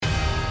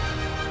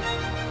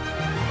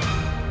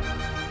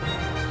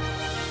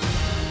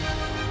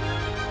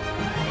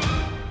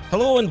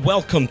Hello and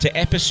welcome to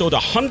episode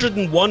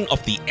 101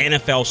 of the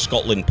NFL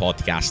Scotland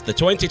podcast. The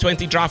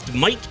 2020 draft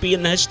might be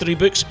in the history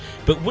books,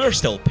 but we're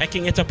still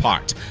picking it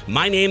apart.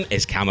 My name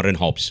is Cameron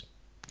Hobbs.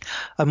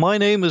 And my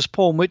name is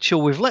Paul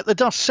Mitchell. We've let the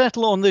dust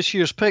settle on this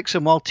year's picks,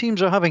 and while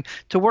teams are having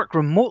to work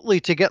remotely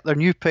to get their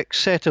new picks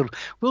settled,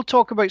 we'll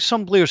talk about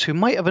some players who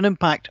might have an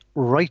impact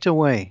right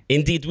away.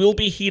 Indeed, we'll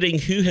be hearing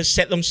who has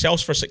set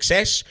themselves for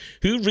success,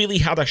 who really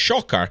had a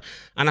shocker,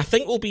 and I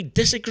think we'll be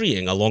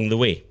disagreeing along the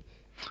way.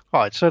 Oh,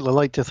 I'd certainly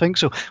like to think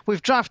so.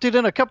 We've drafted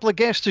in a couple of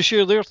guests to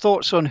share their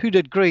thoughts on who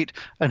did great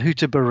and who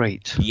to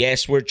berate.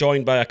 Yes, we're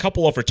joined by a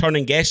couple of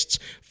returning guests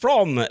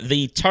from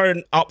the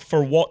Turn Up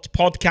For What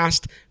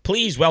podcast.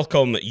 Please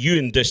welcome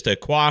Ewan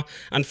Dusta-Qua,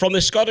 and from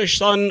the Scottish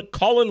Sun,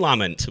 Colin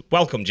Lamont.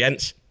 Welcome,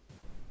 gents.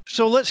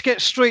 So let's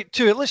get straight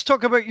to it. Let's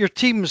talk about your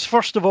teams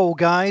first of all,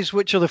 guys,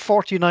 which are the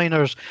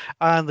 49ers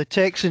and the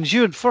Texans.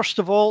 Ewan, first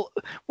of all,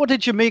 what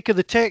did you make of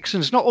the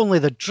Texans? Not only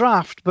the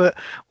draft, but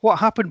what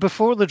happened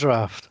before the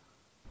draft?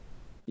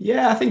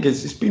 Yeah, I think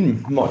it's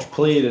been much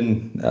played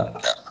and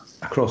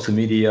across the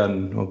media,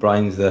 and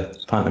O'Brien's the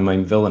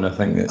pantomime villain. I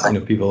think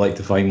that people like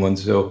to find one.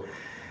 So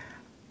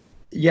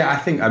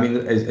yeah, I mean,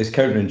 as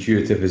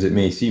counterintuitive as it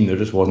may seem, there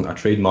just wasn't a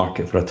trade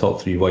market for a top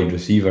three wide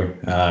receiver,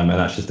 and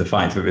that's just the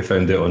fact that we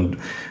found out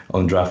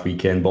on draft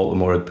weekend.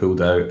 Baltimore had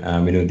pulled out.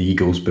 The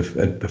Eagles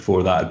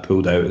before that had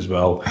pulled out as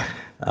well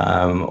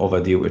of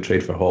a deal to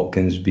trade for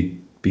Hopkins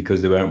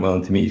because they weren't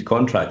willing to meet his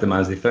contract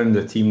demands. They found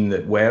a team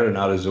that were in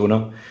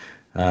Arizona.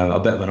 A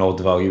bit of an odd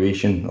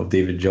valuation of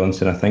David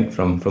Johnson, I think,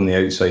 from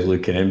the outside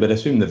looking in, but I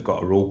assume they've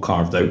got a role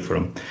carved out for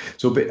him.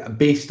 So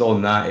based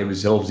on that, it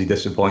was obviously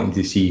disappointing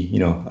to see,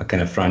 a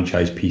kind of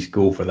franchise piece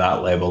go for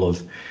that level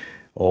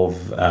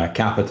of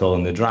capital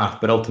in the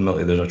draft. But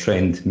ultimately, there's a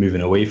trend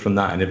moving away from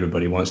that, and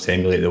everybody wants to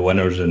emulate the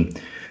winners.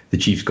 And the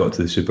Chiefs got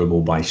to the Super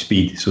Bowl by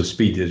speed. So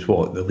speed is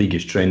what the league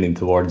is trending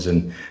towards,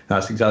 and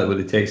that's exactly what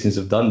the Texans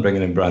have done,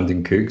 bringing in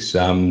Brandon Cooks.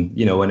 And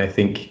I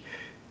think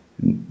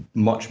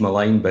much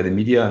maligned by the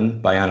media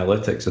and by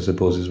analytics, I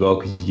suppose, as well,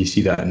 because you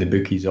see that in the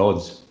bookies'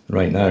 odds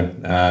right now,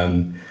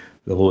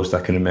 the lowest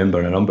I can remember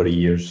in a number of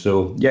years.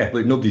 So yeah,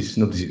 look, nobody's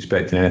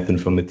expecting anything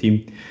from the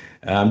team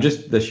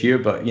just this year,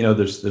 but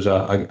there's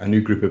a new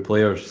group of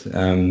players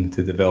to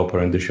develop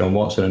around Deshaun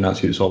Watson, and that's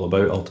who it's all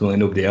about. Ultimately,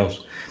 nobody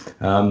else.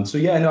 I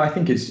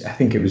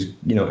think it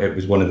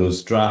was one of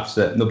those drafts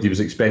that nobody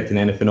was expecting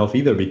anything off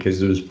either,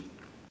 because there was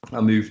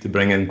a move to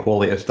bring in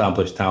quality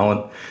established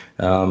talent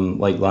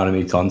like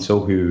Laramie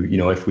Tunsil, who,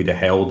 if we'd have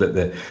held at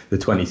the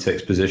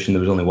 26th position, there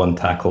was only one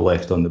tackle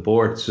left on the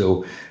board.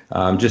 So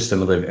just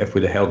similarly, if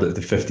we'd have held it at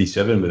the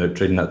 57 without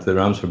trading that to the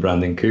Rams for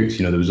Brandon Cooks,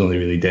 there was only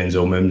really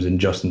Denzel Mims and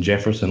Justin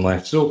Jefferson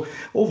left. So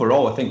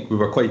overall, I think we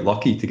were quite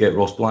lucky to get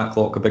Ross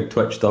Blacklock, a big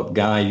twitched up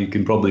guy who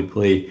can probably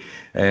play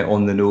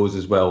on the nose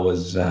as well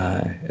as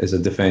a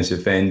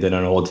defensive end and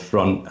an odd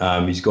front.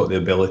 He's got the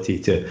ability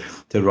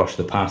to rush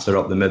the passer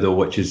up the middle,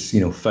 which is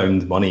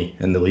found money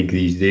in the league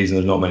these days, and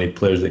there's not many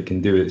players that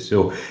can do it.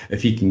 So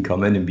if he can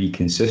come in and be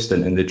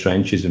consistent in the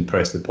trenches and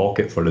press the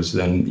pocket for us,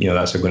 then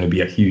that's going to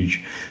be a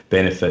huge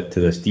benefit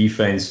to this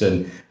defense.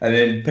 And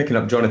then picking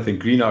up Jonathan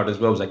Greenard as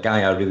well, was a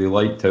guy I really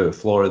liked out of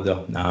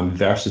Florida,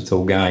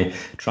 versatile guy,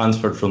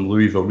 transferred from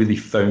Louisville, really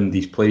found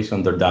his place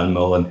under Dan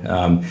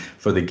Mullen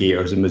for the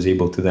Gators, and was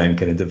able to then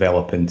kind of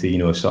develop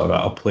into sort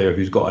of a player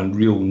who's got a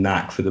real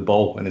knack for the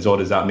ball. And as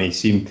odd as that may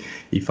seem,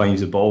 he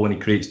finds the ball when he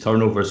creates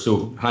turnovers.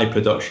 So high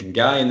production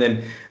guy. And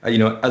then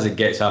as it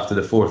gets after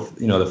the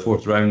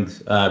fourth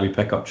round, we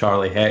pick up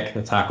Charlie Heck,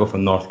 a tackle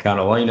from North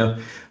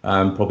Carolina.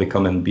 Probably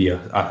come and be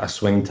a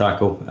swing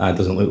tackle.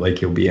 Doesn't look like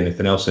he'll be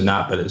anything else in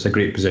that, but it's a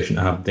great position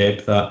to have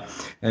depth at.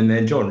 And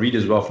then John Reed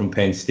as well from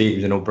Penn State. He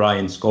was an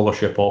O'Brien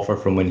scholarship offer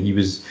from when he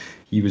was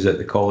at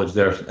the college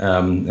there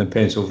in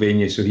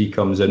Pennsylvania, so he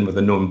comes in with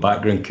a known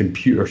background,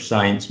 computer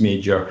science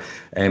major,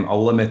 a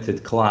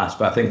limited class.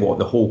 But I think what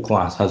the whole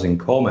class has in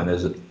common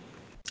is that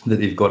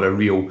they've got a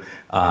real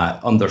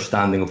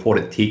understanding of what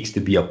it takes to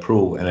be a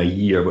pro in a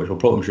year, which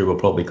I'm sure we'll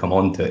probably come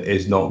on to,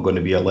 is not going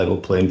to be a level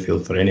playing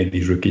field for any of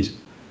these rookies.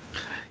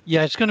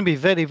 Yeah, it's going to be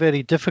very,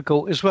 very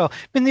difficult as well. I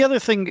mean, the other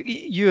thing,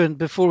 Ewan,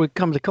 before we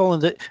come to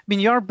Colin,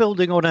 you are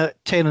building on a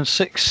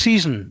 10-6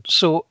 season.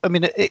 So, I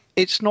mean,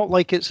 it's not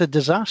like it's a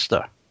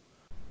disaster.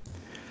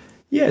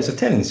 Yeah, it's a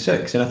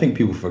 10-6, and I think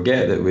people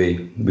forget that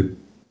we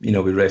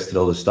rested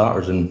all the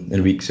starters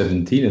in week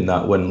 17, and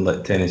that win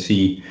let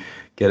Tennessee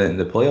get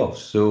into the playoffs.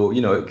 So,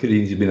 it could have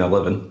easily been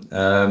 11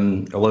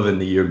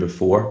 the year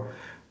before.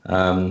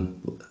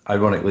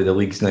 Ironically, the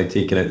league's now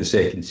taken out the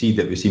second seed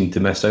that we seem to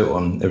miss out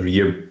on every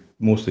year,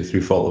 mostly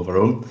through fault of our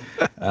own.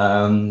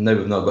 Now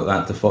we've not got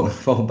that to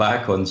fall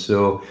back on.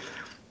 So,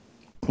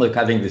 look,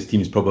 I think this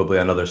team's probably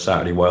another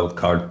Saturday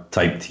wildcard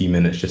type team,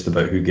 and it's just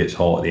about who gets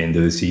hot at the end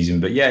of the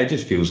season. But yeah, it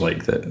just feels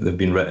like that they've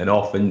been written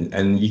off,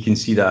 and you can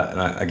see that.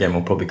 And again,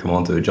 we'll probably come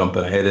on to it,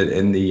 jumping ahead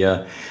in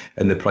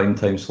the prime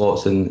time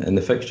slots and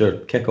the fixture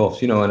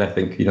kickoffs. And I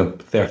think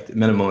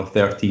minimum of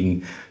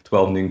 13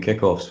 12 noon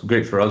kickoffs.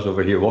 Great for us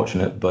over here watching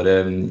it, but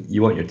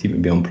you want your team to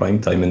be on prime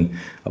time, and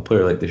a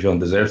player like Deshaun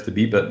deserves to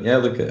be. But yeah,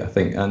 look, I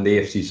think, and the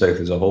AFC South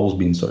as a whole has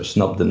been sort of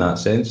snubbed in that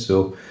sense.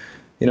 So,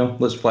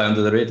 let's fly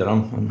under the radar.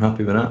 I'm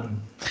happy with that.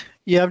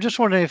 Yeah, I'm just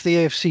wondering if the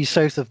AFC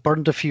South have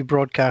burned a few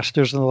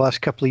broadcasters in the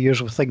last couple of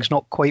years with things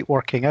not quite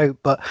working out.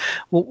 But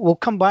we'll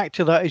come back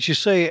to that, as you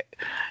say.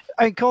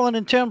 Colin,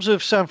 in terms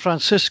of San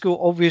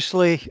Francisco,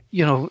 obviously,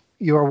 you're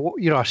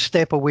a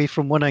step away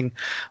from winning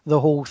the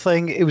whole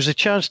thing. It was a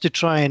chance to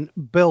try and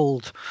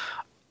build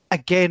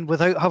again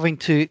without having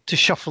to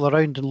shuffle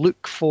around and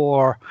look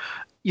for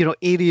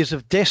areas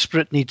of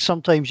desperate need.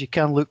 Sometimes you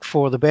can look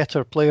for the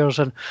better players,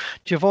 and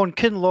Javon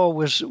Kinlaw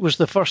was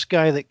the first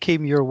guy that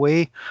came your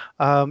way.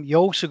 You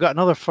also got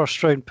another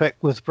first round pick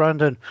with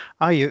Brandon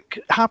Ayuk.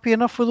 Happy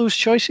enough with those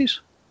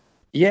choices?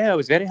 Yeah, I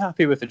was very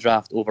happy with the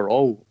draft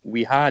overall.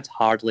 We had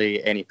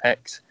hardly any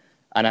picks,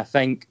 and I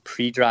think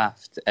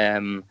pre-draft,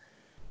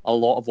 a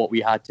lot of what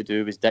we had to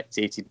do was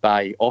dictated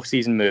by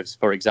off-season moves.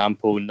 For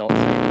example, not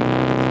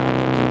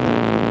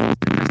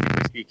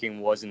speaking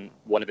wasn't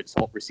one of the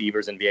top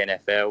receivers in the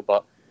NFL,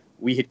 but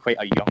we had quite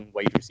a young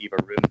wide receiver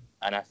room,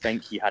 and I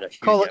think he had a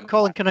huge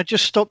Colin, can I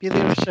just stop you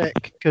there a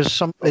sec?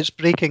 Because it's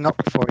breaking up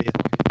for you.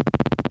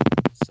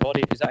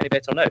 Sorry, is that any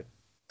better now?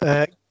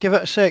 Give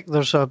it a sec.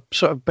 There's a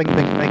sort of bing, bing,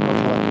 bing of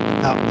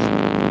that.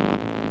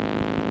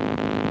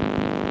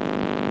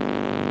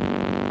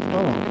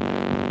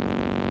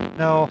 Oh.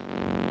 No.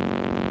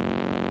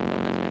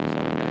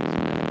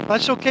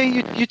 That's okay.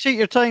 You take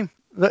your time.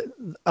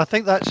 I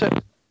think that's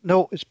it.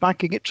 No, it's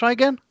backing it. Try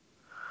again.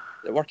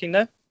 Is it working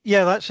now?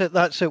 Yeah, that's it.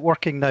 That's it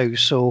working now.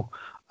 So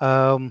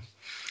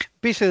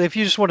basically, if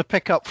you just want to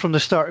pick up from the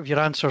start of your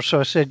answer. So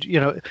I said,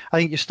 I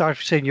think you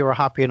started saying you were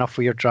happy enough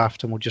with your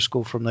draft, and we'll just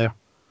go from there.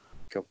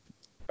 Cool.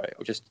 Right,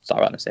 I'll just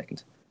start that in a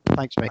second.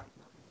 Thanks, mate.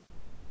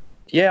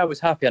 Yeah, I was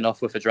happy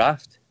enough with the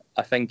draft.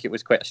 I think it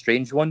was quite a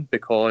strange one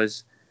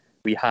because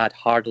we had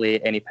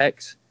hardly any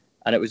picks,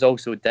 and it was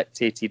also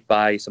dictated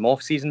by some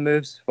off-season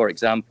moves. For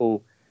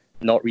example,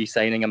 not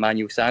re-signing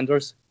Emmanuel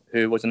Sanders,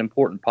 who was an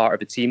important part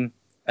of the team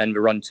in the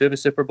run to the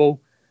Super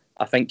Bowl.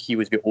 I think he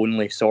was the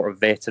only sort of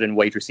veteran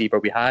wide receiver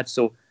we had.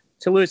 So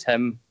to lose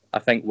him, I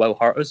think will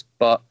hurt us.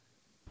 But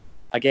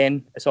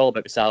again, it's all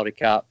about the salary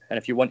cap. And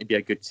if you want to be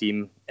a good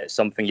team, it's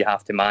something you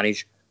have to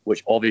manage,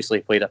 which obviously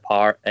played a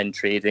part in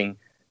trading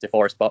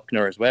DeForest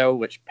Buckner as well,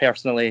 which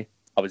personally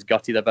I was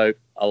gutted about.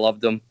 I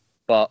loved him.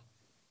 But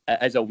it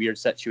is a weird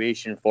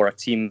situation for a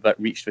team that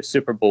reached the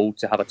Super Bowl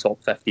to have a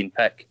top 15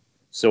 pick.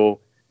 So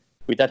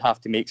we did have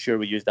to make sure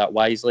we used that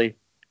wisely.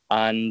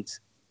 And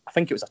I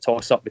think it was a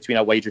toss-up between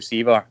a wide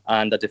receiver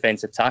and a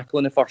defensive tackle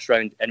in the first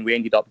round, and we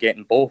ended up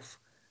getting both.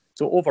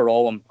 So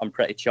overall, I'm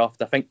pretty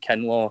chuffed. I think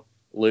Kinlaw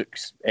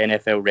looks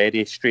NFL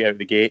ready straight out of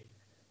the gate.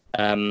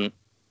 I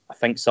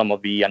think some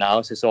of the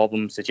analysis of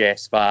him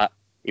suggests that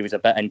he was a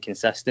bit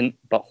inconsistent,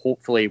 but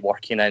hopefully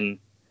working in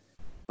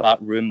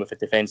that room with the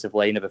defensive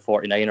line of the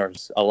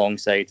 49ers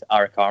alongside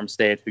Arik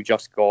Armstead, who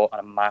just got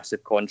a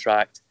massive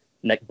contract,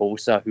 Nick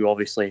Bosa, who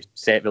obviously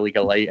set the league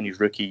alight in his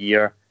rookie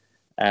year.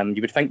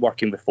 You would think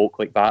working with folk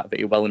like that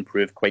he will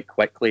improve quite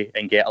quickly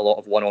and get a lot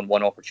of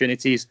one-on-one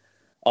opportunities.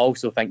 I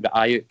also think that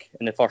Ayuk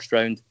in the first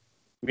round,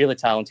 really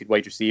talented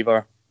wide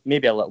receiver,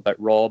 maybe a little bit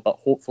raw, but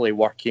hopefully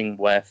working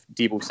with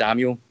Deebo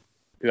Samuel,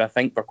 who I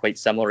think were quite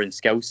similar in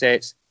skill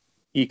sets.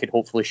 He could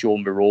hopefully show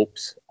him the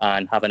ropes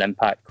and have an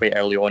impact quite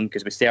early on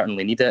because we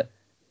certainly need it.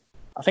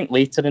 I think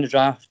later in the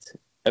draft,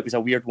 it was a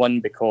weird one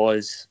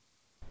because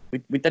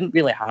we didn't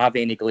really have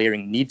any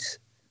glaring needs.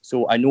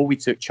 So I know we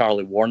took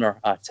Charlie Warner,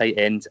 a tight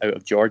end out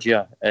of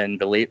Georgia, in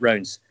the late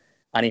rounds,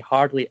 and he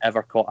hardly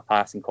ever caught a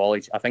pass in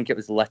college. I think it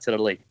was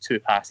literally 2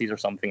 passes or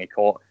something he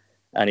caught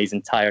in his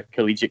entire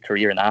collegiate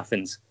career in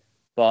Athens.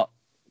 But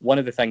one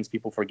of the things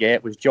people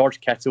forget was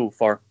George Kittle,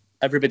 for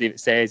everybody that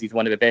says he's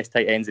one of the best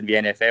tight ends in the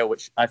NFL,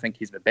 which I think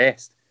he's the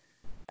best.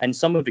 And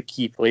some of the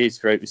key plays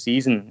throughout the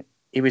season,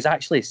 he was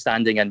actually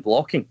standing in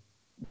blocking.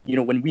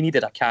 When we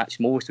needed a catch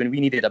most, when we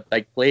needed a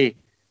big play,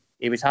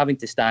 he was having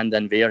to stand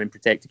in there and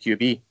protect the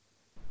QB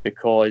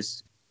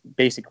because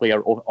basically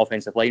our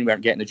offensive line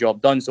weren't getting the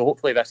job done. So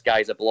hopefully this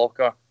guy as a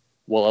blocker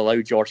will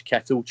allow George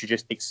Kittle to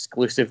just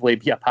exclusively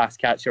be a pass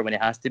catcher when he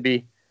has to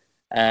be.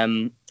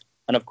 And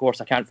of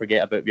course, I can't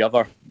forget about the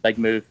other big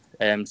move.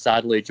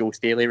 Sadly, Joe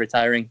Staley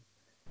retiring.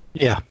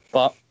 Yeah.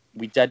 But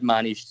we did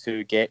manage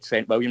to get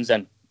Trent Williams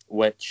in,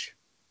 which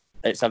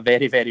it's a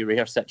very, very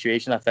rare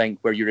situation, I think,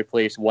 where you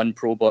replace one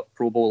Pro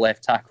Bowl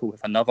left tackle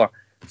with another.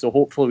 So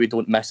hopefully we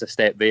don't miss a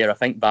step there. I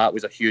think that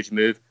was a huge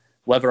move.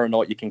 Whether or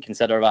not you can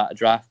consider that a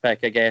draft pick,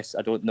 I guess,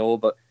 I don't know.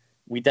 But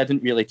we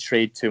didn't really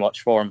trade too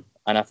much for him.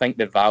 And I think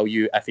the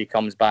value, if he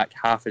comes back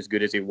half as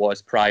good as he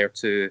was prior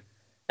to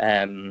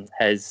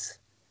his...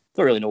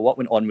 don't really know what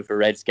went on with the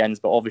Redskins,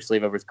 but obviously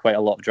there was quite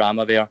a lot of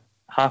drama there.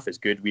 Half as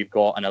good, we've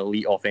got an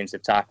elite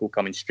offensive tackle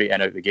coming straight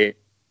in out the gate.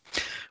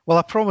 Well,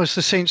 I promise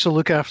the Saints will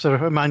look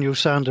after Emmanuel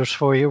Sanders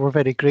for you. We're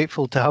very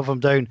grateful to have him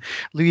down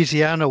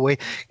Louisiana way.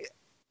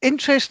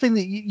 Interesting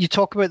that you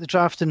talk about the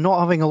draft and not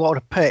having a lot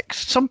of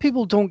picks. Some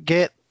people don't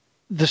get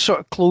the sort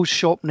of closed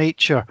shop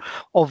nature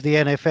of the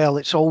NFL.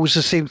 It's always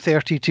the same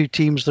 32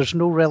 teams. There's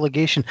no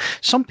relegation.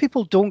 Some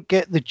people don't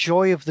get the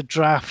joy of the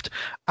draft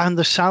and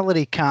the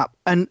salary cap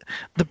and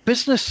the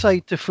business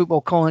side to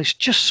football, Colin. It's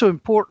just so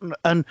important.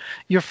 And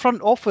your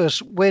front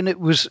office, when it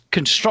was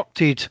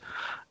constructed,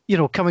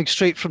 coming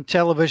straight from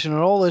television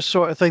and all this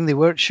sort of thing, they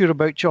weren't sure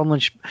about John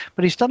Lynch,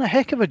 but he's done a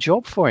heck of a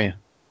job for you.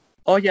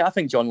 Oh, yeah, I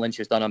think John Lynch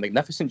has done a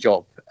magnificent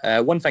job.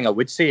 One thing I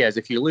would say is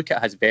if you look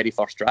at his very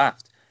first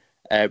draft,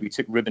 we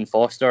took Reuben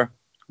Foster,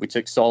 we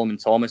took Solomon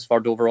Thomas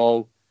third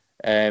overall.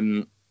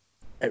 It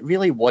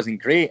really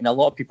wasn't great, and a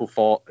lot of people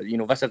thought,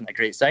 this isn't a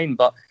great sign,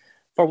 but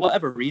for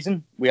whatever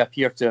reason, we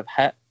appear to have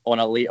hit on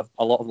a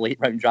lot of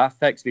late-round draft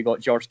picks. We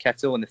got George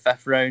Kittle in the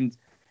 5th round.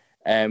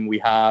 We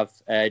have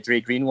Dre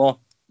Greenlaw,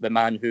 the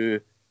man who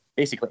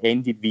basically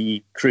ended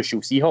the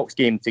crucial Seahawks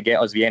game to get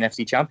us the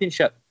NFC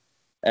Championship.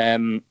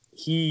 The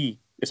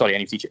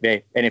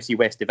NFC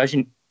West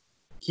Division.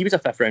 He was a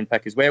 5th round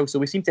pick as well, so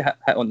we seem to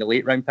hit on the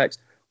late round picks.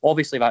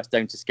 Obviously, that's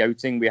down to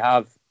scouting. We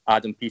have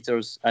Adam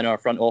Peters in our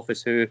front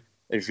office who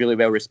is really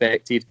well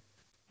respected.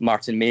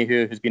 Martin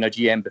Mayhew, who's been a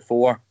GM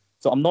before.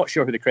 So I'm not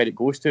sure who the credit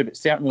goes to, but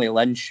certainly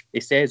Lynch, he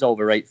says all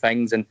the right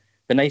things. And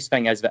the nice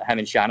thing is that him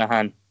and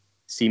Shanahan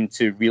seem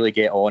to really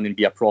get on and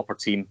be a proper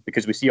team,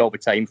 because we see all the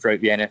time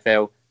throughout the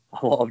NFL,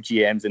 a lot of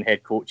GMs and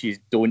head coaches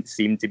don't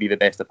seem to be the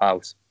best of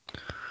pals.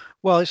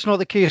 Well, it's not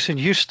the case in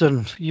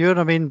Houston.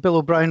 Bill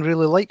O'Brien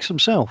really likes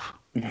himself.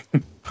 I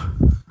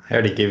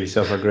heard he gave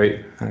himself a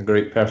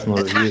great personal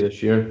review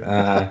this year.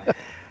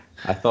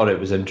 I thought it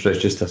was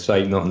interesting, just a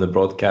side note on the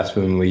broadcast,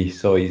 when we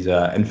saw his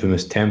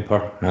infamous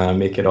temper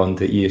make it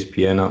onto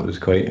ESPN. That was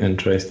quite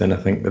interesting. I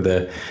think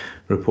that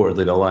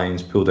reportedly the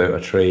Lions pulled out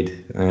a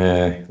trade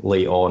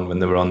late on when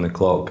they were on the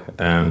clock.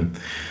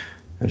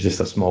 It's just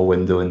a small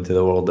window into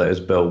the world that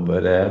is Bill.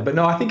 But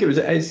no, I think you're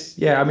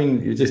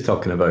just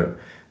talking about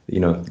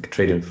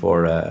trading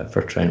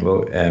for Trent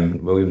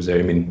Williams there.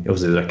 I mean,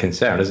 obviously there's a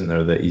concern, isn't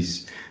there, that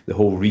the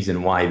whole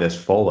reason why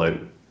this fallout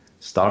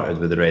started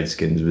with the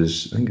Redskins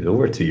was, I think it was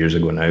over 2 years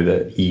ago now,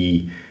 that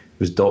he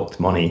was docked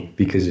money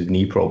because of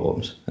knee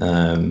problems.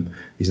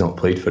 He's not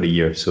played for a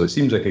year, so it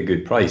seems like a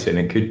good price, and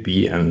it could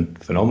be a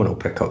phenomenal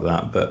pickup,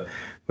 that. But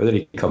whether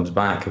he comes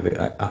back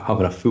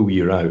having a full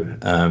year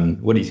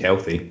out, when he's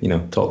healthy,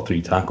 top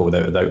 3 tackle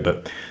without a doubt,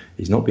 but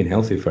he's not been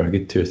healthy for a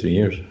good 2 or 3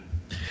 years.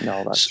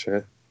 No, that's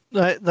true.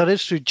 That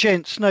is true.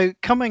 Gents, now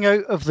coming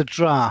out of the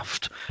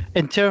draft,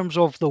 in terms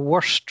of the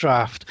worst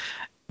draft,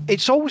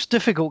 it's always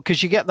difficult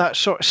because you get that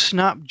sort of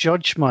snap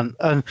judgment.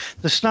 And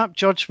the snap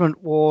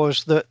judgment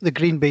was that the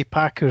Green Bay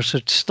Packers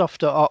had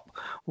stuffed it up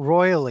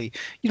royally.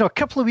 A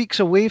couple of weeks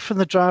away from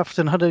the draft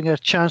and having a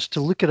chance to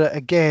look at it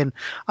again,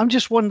 I'm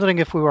just wondering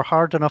if we were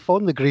hard enough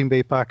on the Green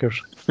Bay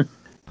Packers.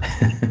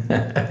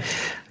 The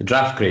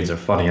draft grades are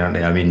funny, aren't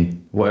they? I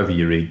mean, whatever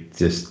you read,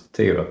 just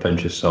take it with a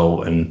pinch of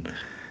salt. And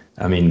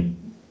I mean,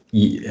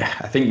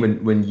 I think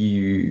when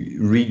you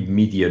read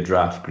media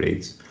draft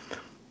grades,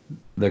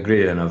 they're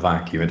graded in a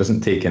vacuum. It doesn't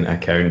take into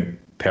account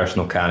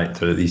personal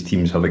character that these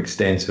teams have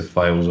extensive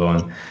files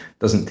on.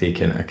 Doesn't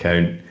take into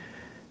account,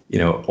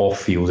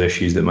 off-field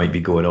issues that might be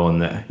going on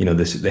that,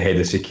 the head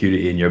of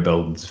security in your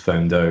build's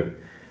found out.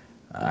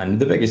 And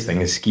the biggest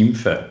thing is scheme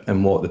fit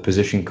and what the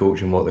position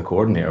coach and what the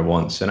coordinator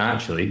wants. And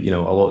actually, a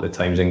lot of the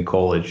times in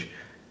college,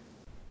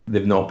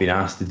 they've not been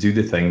asked to do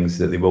the things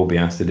that they will be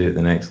asked to do at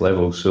the next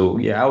level. So,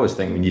 yeah, I always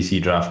think when you see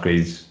draft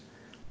grades,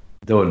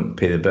 don't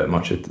pay the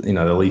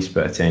least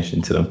bit of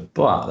attention to them.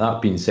 But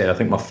that being said, I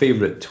think my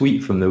favourite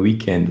tweet from the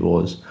weekend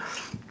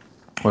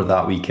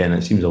that weekend,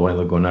 it seems a while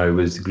ago now,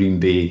 was Green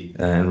Bay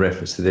in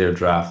reference to their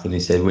draft. And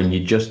he said, when you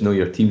just know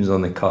your team's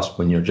on the cusp,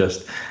 when you're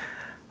just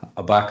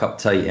a backup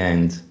tight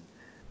end,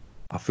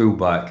 a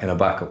fullback and a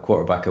backup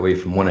quarterback away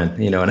from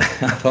winning, and I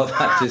thought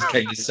that just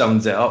kind of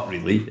sums it up,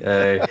 really.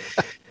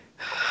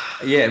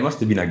 Yeah, it must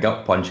have been a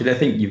gut punch. And I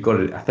think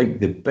I think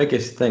the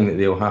biggest thing that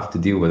they'll have to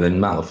deal with, and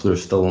Matt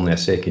LaFleur's still only a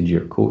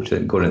second-year coach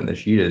going into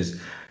this year,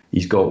 is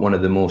he's got one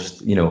of the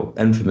most,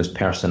 infamous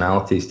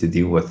personalities to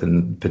deal with,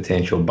 and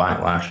potential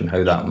backlash and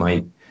how that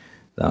might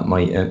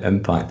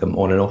impact them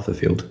on and off the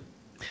field.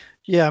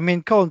 Yeah, I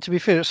mean, Colin, to be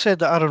fair, it said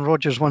that Aaron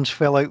Rodgers once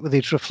fell out with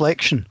his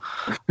reflection.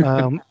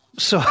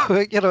 So,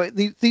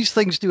 these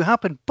things do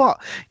happen. But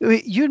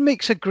Ewan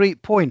makes a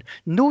great point.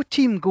 No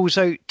team goes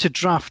out to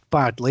draft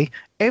badly.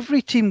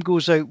 Every team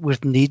goes out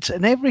with needs,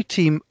 and every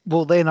team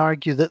will then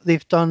argue that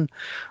they've done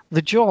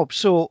the job.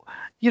 So,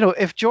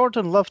 if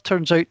Jordan Love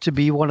turns out to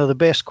be one of the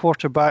best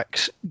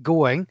quarterbacks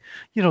going,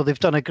 they've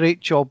done a great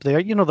job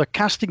there. They're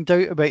casting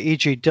doubt about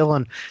A.J.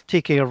 Dillon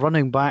taking a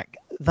running back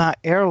that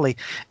early.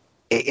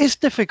 It is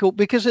difficult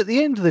because at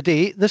the end of the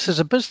day, this is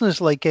a business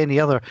like any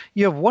other.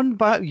 You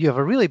have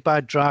a really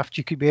bad draft,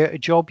 you could be out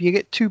of job. You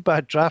get 2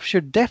 bad drafts,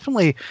 you're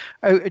definitely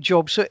out of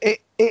job. So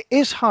it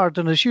is hard.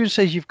 And as you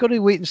says, you've got to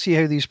wait and see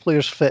how these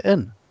players fit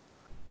in.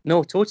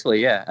 No, totally,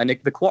 yeah. And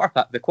the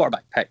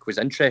quarterback pick was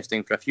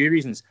interesting for a few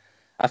reasons.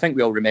 I think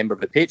we all remember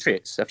the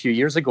Patriots a few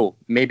years ago.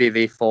 Maybe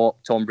they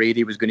thought Tom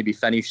Brady was going to be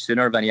finished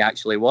sooner than he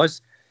actually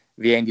was.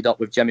 They ended up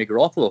with Jimmy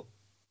Garoppolo.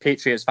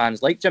 Patriots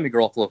fans like Jimmy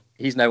Garoppolo.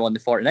 He's now on the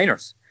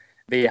 49ers.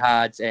 They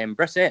had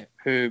Brissett,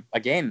 who,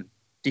 again,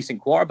 decent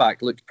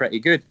quarterback, looked pretty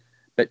good,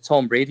 but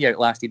Tom Brady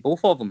outlasted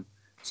both of them.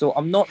 So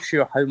I'm not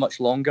sure how much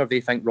longer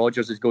they think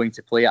Rodgers is going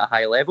to play at a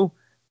high level,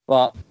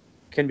 but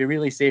can we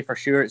really say for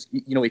sure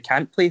he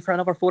can't play for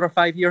another 4 or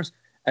 5 years,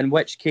 in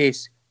which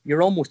case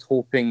you're almost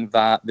hoping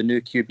that the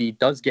new QB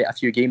does get a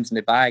few games in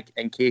the bag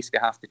in case we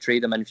have to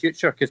trade him in the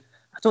future. Because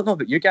I don't know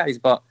about you guys,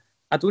 but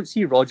I don't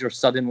see Rodgers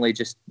suddenly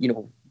just,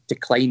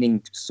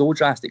 declining so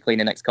drastically in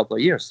the next couple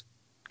of years.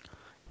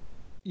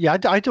 Yeah,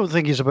 I don't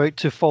think he's about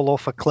to fall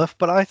off a cliff,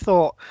 but I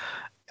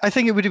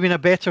think it would have been a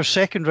better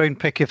second round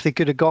pick if they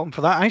could have got him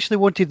for that. I actually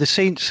wanted the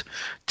Saints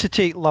to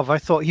take Love. I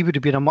thought he would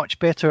have been a much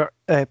better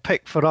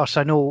pick for us.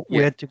 I know we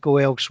had to go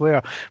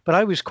elsewhere, but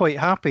I was quite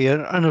happy.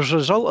 And as a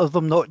result of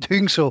them not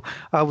doing so,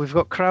 we've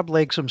got Crab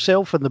Legs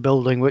himself in the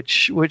building,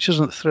 which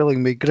isn't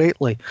thrilling me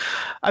greatly.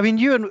 I mean,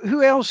 Ewan,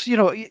 who else?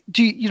 Do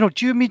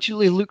you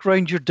immediately look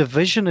around your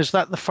division? Is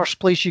that the first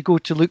place you go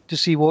to look to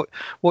see what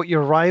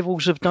your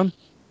rivals have done?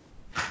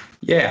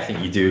 Yeah, I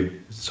think you do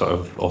sort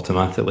of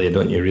automatically,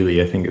 don't you,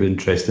 really? I think it was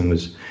interesting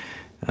was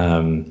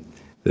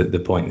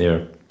the point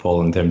there,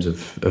 Paul, in terms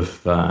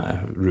of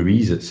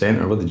Ruiz at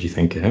centre. What did you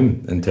think of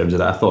him in terms of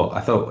that?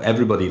 I thought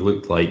everybody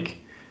looked like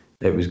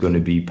it was going to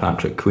be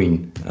Patrick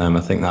Queen.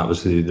 I think that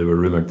was who they were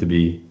rumoured to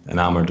be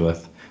enamoured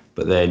with.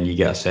 But then you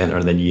get a centre,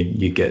 and then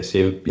you get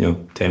saved,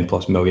 10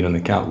 plus million on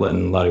the cap,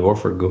 letting Larry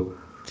Warford go.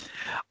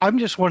 I'm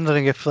just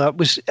wondering if that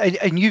was,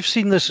 and you've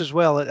seen this as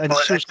well, and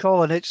so's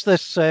Colin. It's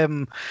this,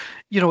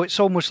 it's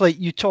almost like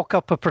you talk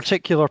up a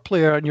particular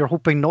player and you're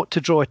hoping not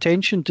to draw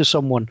attention to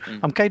someone.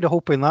 I'm kind of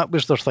hoping that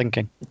was their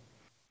thinking.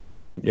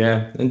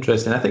 Yeah,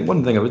 interesting. I think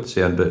one thing I would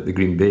say about the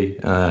Green Bay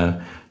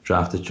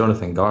draft is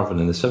Jonathan Garvin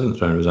in the 7th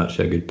round was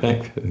actually a good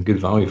pick, good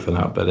value for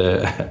that.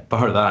 But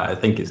bar that, I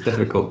think it's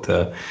difficult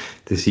to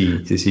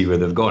see where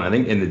they've gone. I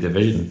think in the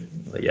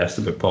division, like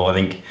yesterday, Paul, I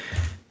think.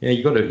 Yeah,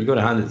 you got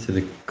to hand it to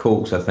the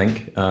Colts. I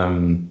think.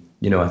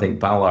 I think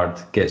Ballard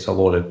gets a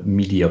lot of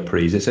media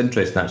praise. It's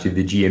interesting, actually,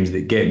 the GMs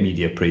that get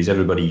media praise.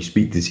 Everybody you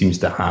speak to seems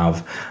to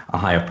have a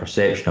higher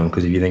perception of them,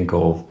 because if you think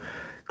of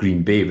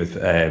Green Bay with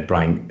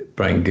Brian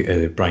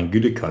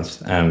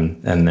Gutekunst,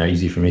 and they're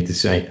easy for me to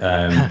say,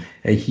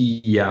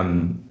 he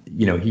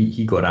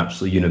got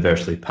absolutely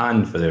universally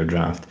panned for their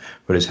draft,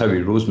 whereas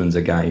Howie Roseman's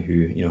a guy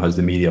who has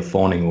the media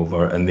fawning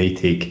over, and they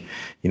take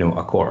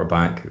a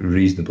quarterback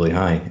reasonably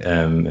high,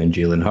 and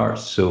Jalen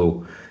Hurts,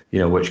 so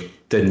which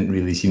didn't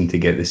really seem to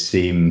get the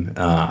same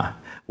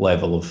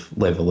level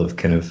of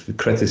kind of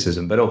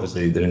criticism. But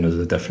obviously there's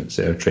a difference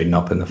there, trading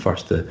up in the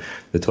first to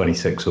the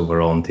 26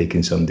 overall and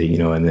taking somebody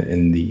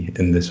in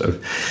the sort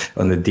of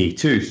on the day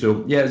two.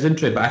 So yeah, it's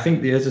interesting. But I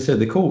think, as I said,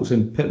 the Colts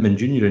and Pittman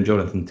Jr. and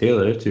Jonathan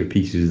Taylor are two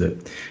pieces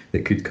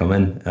that could come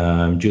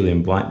in.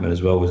 Julian Blackman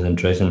as well was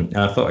interesting. And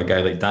I thought a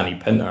guy like Danny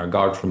Pinter, a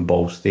guard from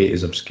Ball State,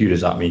 as obscure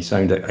as that may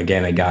sound,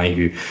 again a guy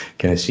who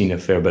kind of seen a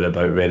fair bit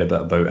about, read a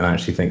bit about, and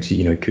actually thinks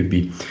could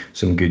be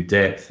some good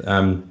depth.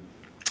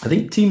 I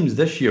think teams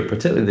this year,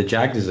 particularly the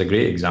Jags is a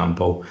great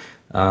example,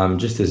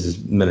 just as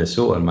is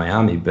Minnesota and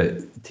Miami,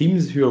 but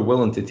teams who are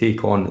willing to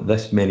take on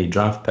this many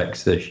draft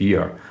picks this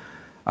year,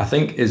 I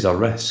think is a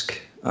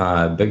risk,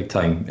 big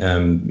time,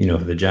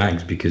 for the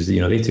Jags, because,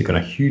 they take on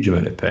a huge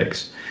amount of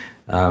picks.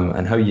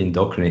 And how you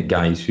indoctrinate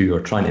guys who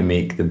are trying to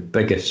make the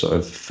biggest sort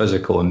of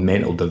physical and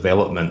mental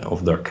development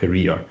of their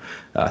career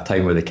at a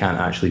time where they can't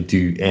actually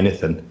do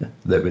anything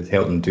that would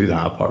help them do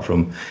that, apart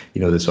from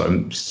the sort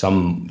of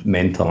some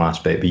mental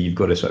aspect. But you've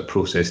got to sort of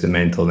process the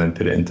mental and then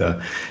put it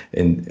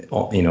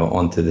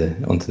onto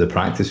the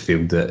practice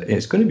field. That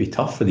it's going to be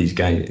tough for these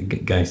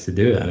guys to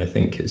do it, and I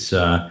think it's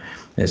a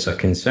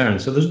concern.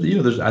 So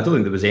there's I don't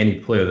think there was any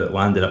player that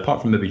landed,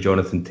 apart from maybe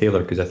Jonathan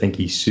Taylor, because I think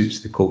he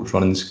suits the Colts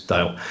running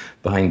style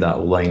behind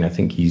that line. I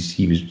think he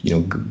was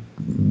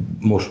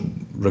most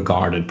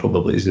regarded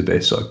probably as the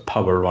best sort of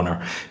power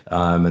runner,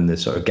 and the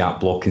sort of gap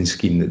blocking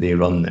scheme that they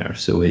run there.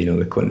 So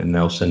with Quentin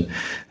Nelson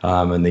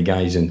and the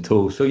guys in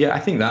tow. So yeah, I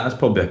think that's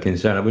probably a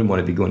concern. I wouldn't want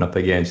to be going up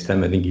against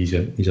him. I think he's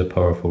a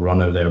powerful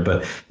runner there.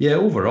 But yeah,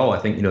 overall, I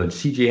think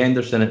CJ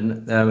Henderson at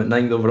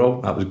 9th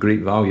overall, that was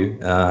great value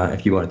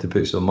if you wanted to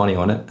put some money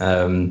on it,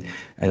 and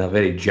a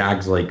very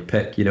Jags-like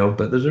pick.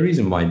 But there's a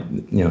reason why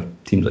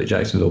teams like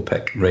Jacksonville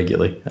pick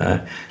regularly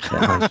at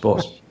high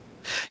spots.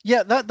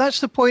 Yeah, that's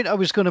the point I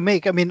was going to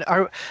make. I mean,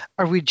 are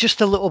we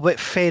just a little bit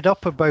fed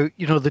up about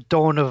the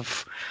dawn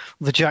of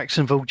the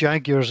Jacksonville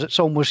Jaguars? It's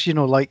almost it's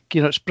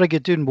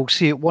Brigadoon. We'll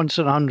see it once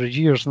in 100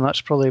 years, and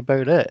that's probably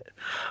about it.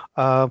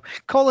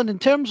 Colin, in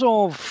terms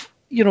of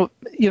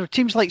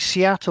teams like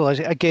Seattle,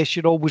 I guess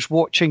you're always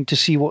watching to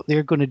see what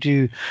they're going to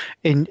do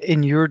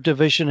in your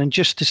division, and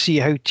just to see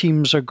how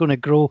teams are going to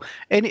grow.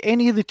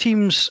 Any of the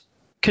teams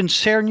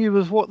concern you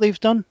with what they've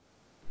done?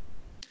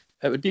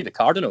 It would be the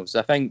Cardinals.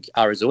 I think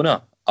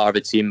Arizona are the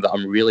team that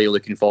I'm really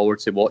looking forward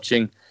to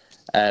watching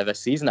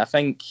this season. I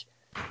think,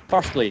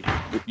 firstly,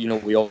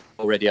 we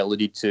already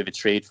alluded to the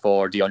trade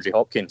for DeAndre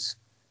Hopkins,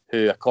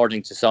 who,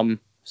 according to some,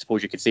 I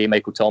suppose you could say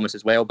Michael Thomas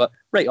as well, but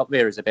right up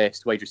there is the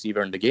best wide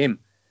receiver in the game.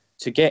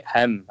 to get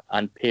him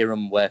and pair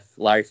him with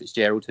Larry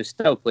Fitzgerald, who's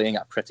still playing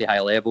at a pretty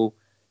high level,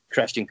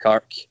 Christian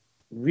Kirk,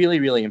 really,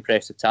 really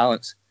impressive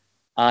talents.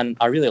 And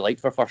I really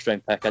liked our first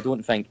round pick. I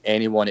don't think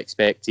anyone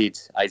expected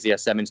Isaiah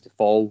Simmons to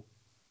fall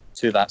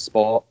to that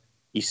spot.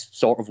 He's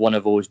sort of one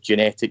of those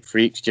genetic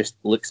freaks, just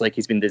looks like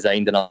he's been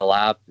designed in a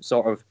lab.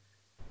 Sort of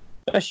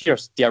this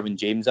year's Derwin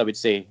James, I would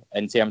say,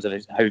 in terms of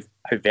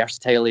how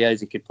versatile he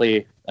is. He could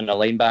play in a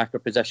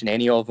linebacker position,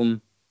 any of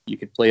them. You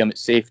could play him at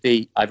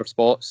safety, either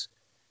spots.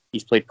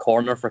 He's played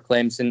corner for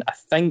Clemson. I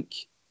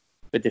think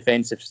the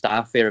defensive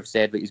staff there have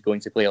said that he's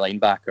going to play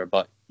linebacker,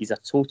 but he's a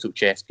total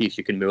chess piece.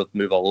 You can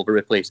move all over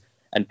the place.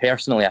 And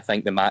personally, I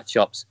think the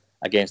matchups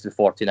against the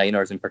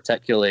 49ers, and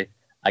particularly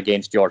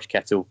against George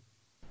Kittle,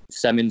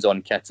 Simmons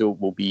on Kittle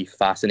will be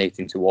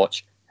fascinating to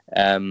watch.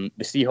 The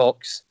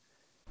Seahawks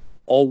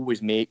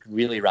always make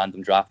really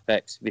random draft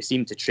picks. They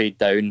seem to trade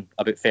down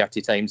about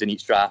 30 times in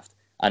each draft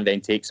and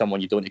then take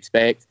someone you don't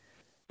expect.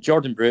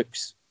 Jordan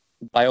Brooks,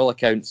 by all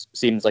accounts,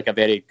 seems like a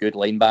very good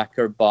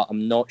linebacker, but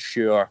I'm not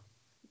sure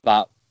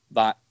that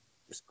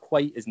is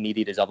quite as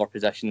needed as other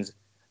positions,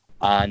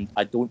 and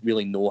I don't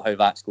really know how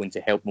that's going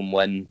to help them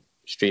win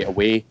straight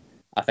away.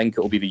 I think it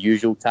will be the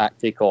usual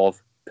tactic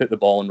of put the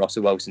ball in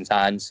Russell Wilson's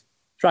hands,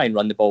 try and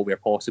run the ball where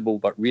possible,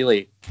 but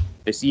really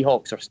the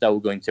Seahawks are still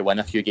going to win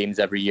a few games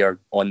every year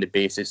on the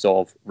basis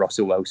of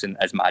Russell Wilson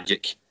as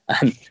magic,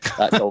 and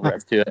that's all there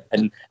is to it.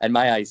 And in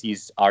my eyes,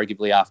 he's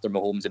arguably, after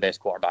Mahomes, the best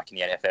quarterback in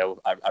the NFL.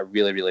 I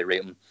really, really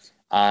rate him.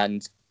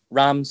 And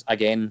Rams,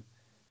 again,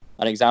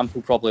 an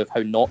example probably of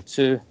how not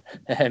to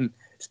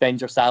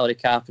spend your salary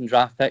cap and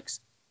draft picks.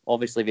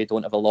 Obviously, they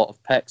don't have a lot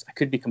of picks. I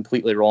could be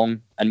completely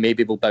wrong, and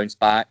maybe they'll bounce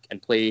back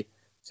and play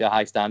to a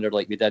high standard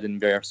like they did in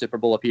their Super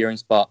Bowl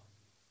appearance. But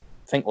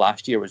I think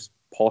last year was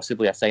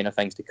possibly a sign of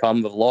things to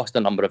come. They've lost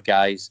a number of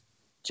guys.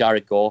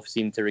 Jared Goff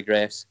seemed to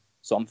regress.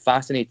 So I'm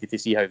fascinated to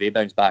see how they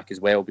bounce back as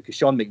well, because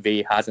Sean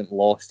McVay hasn't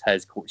lost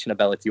his coaching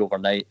ability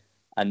overnight,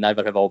 and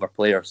neither have all their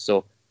players.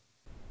 So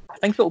I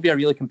think it'll be a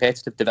really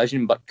competitive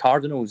division, but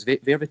Cardinals,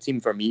 they're the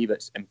team for me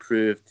that's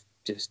improved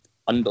just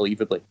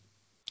unbelievably.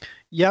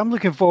 Yeah, I'm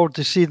looking forward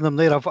to seeing them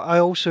there. I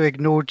also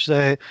ignored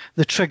the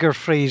trigger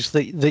phrase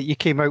that you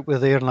came out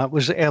with there, and that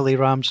was LA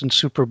Rams and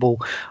Super Bowl.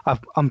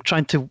 I'm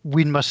trying to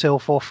wean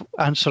myself off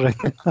answering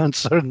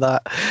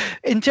that.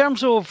 In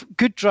terms of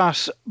good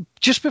drafts,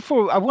 just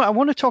before, I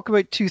want to talk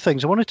about two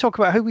things. I want to talk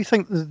about how we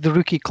think the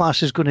rookie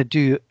class is going to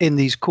do in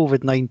these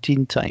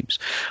COVID-19 times.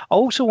 I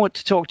also want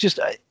to talk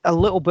just a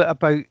little bit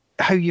about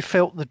how you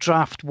felt the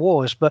draft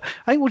was, but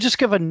I think we'll just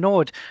give a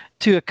nod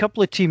to a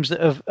couple of teams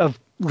that have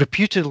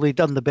reputedly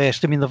done the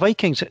best. I mean, the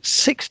Vikings at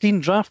 16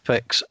 draft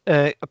picks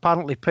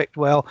apparently picked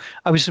well.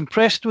 I was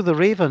impressed with the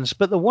Ravens,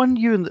 but the one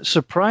unit that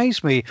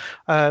surprised me,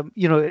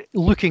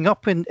 looking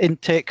up in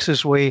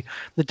Texas way,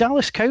 the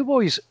Dallas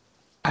Cowboys,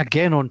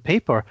 again on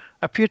paper,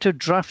 appear to have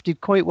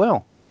drafted quite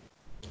well.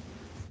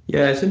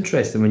 Yeah, it's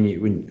interesting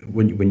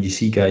when you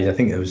see guys. I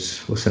think I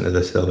was listening to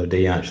this the other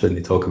day actually, and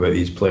they talk about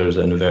these players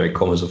that in inverted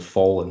commas have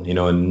fallen,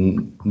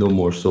 and no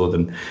more so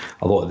than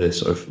a lot of the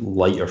sort of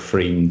lighter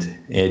framed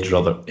edge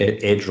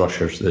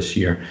rushers this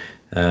year.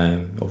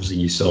 Obviously,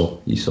 you saw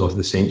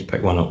the Saints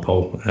pick one up,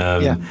 Paul.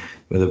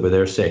 With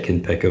their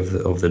second pick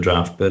of the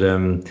draft, but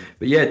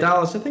yeah,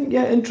 Dallas. I think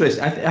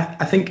interesting.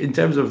 I think in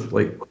terms of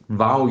like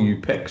value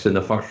picks in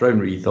the first round,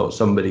 where you thought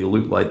somebody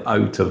looked like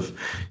out of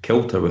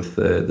kilter with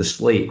the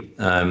slate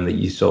that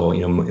you saw,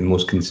 in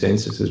most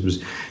consensuses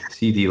was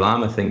CD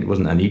Lamb. I think it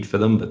wasn't a need for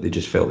them, but they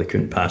just felt they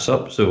couldn't pass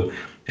up. So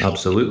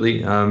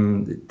absolutely,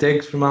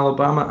 Diggs from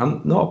Alabama.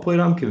 I'm not a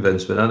player I'm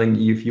convinced, but I think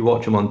if you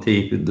watch him on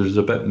tape, there's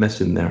a bit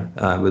missing there.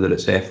 Whether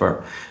it's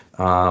effort.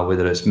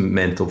 Whether it's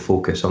mental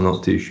focus, I'm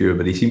not too sure,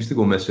 but he seems to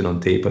go missing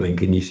on tape, I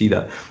think, and you see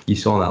that. You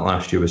saw that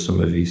last year with some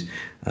of his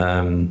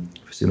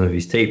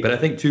tape. But I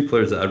think two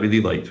players that I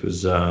really liked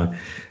was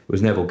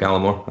Neville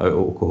Gallimore out of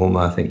Oklahoma.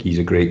 I think he's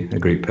a great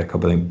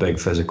pickup. I think big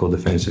physical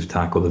defensive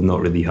tackle. They've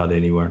not really had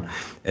anywhere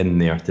in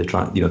there to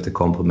try, to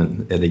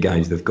complement the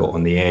guys they've got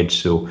on the edge.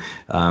 So,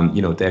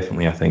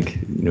 definitely, I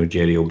think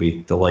Jerry will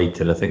be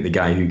delighted. I think the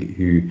guy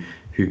who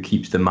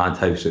keeps the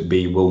madhouse at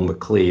bay, Will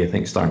McClay, I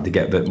think starting to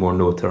get a bit more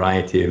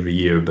notoriety every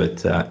year,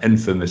 but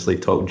infamously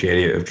talked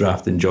Jerry out of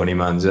drafting Johnny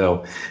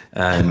Manziel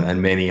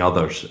and many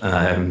others.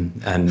 And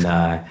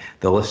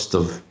the list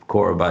of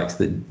quarterbacks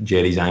that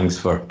Jerry's angst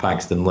for,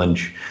 Paxton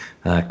Lynch,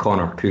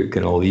 Connor Cook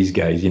and all these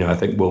guys, I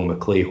think Will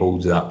McClay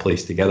holds that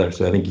place together.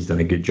 So I think he's done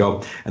a good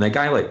job. And a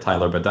guy like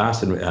Tyler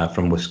Badassin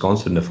from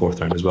Wisconsin in the fourth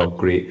round as well,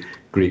 great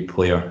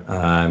player.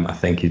 I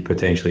think he's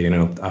potentially,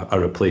 a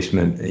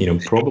replacement,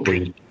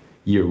 probably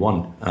year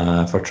one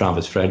for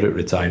Travis Frederick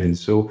retiring.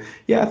 So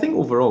yeah, I think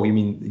overall,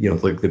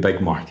 look, the big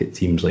market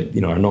teams are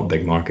not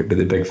big market, but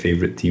the big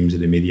favourite teams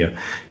in the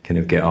media kind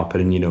of get up,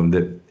 and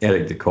that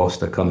Eric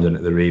DaCosta comes in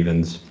at the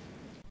Ravens.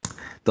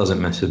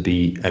 doesn't miss a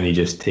beat, and he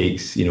just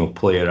takes,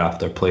 player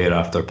after player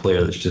after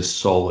player that's just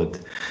solid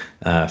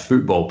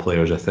football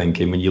players, I think.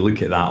 And when you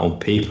look at that on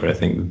paper, I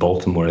think with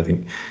Baltimore, I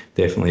think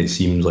definitely it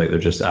seems like they're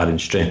just adding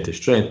strength to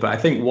strength. But I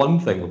think one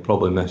thing we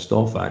probably missed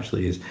off,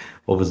 actually, is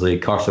obviously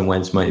Carson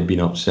Wentz might have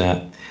been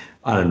upset,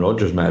 Aaron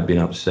Rodgers might have been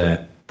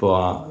upset,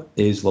 but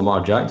is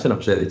Lamar Jackson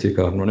upset they took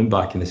a running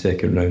back in the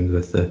second round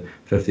with the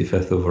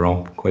 55th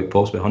overall? Quite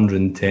possibly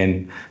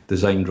 110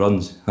 designed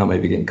runs. That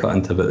might be getting cut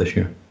into a bit this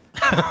year.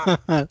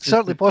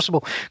 Certainly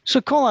possible. So,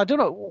 Colin, I don't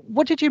know,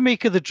 what did you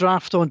make of the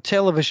draft on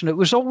television? It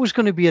was always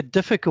going to be a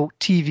difficult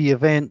TV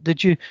event.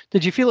 Did you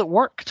feel it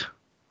worked?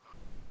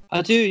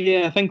 I do,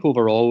 yeah. I think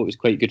overall it was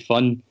quite good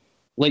fun.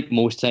 Like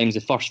most times,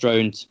 the first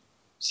round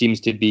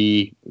seems to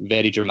be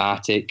very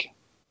dramatic.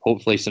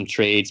 Hopefully some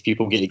trades,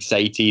 people get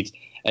excited.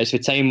 It's a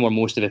time where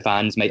most of the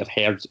fans might have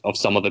heard of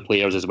some of the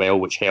players as well,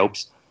 which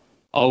helps.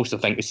 I also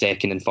think the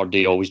second and third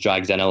day always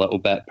drags in a little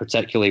bit,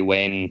 particularly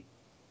when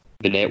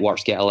the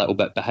networks get a little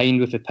bit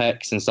behind with the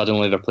picks and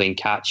suddenly they're playing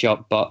catch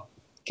up. But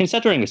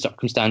considering the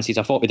circumstances,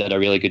 I thought we did a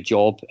really good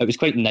job. It was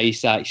quite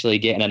nice actually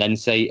getting an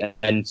insight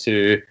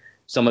into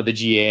some of the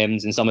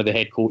GMs and some of the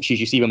head coaches.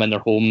 You see them in their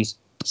homes,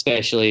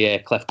 especially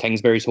Cliff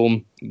Kingsbury's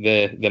home,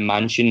 the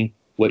mansion,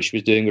 which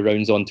was doing the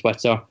rounds on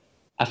Twitter.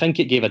 I think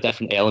it gave a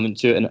different element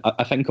to it, and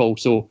I think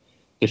also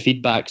the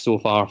feedback so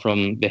far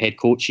from the head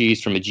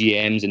coaches, from the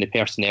GMs and the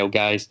personnel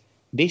guys,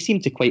 they seem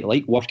to quite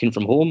like working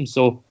from home.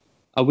 So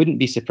I wouldn't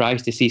be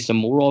surprised to see some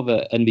more of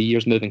it in the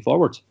years moving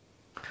forward.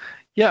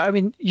 Yeah, I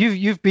mean,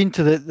 you've been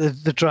to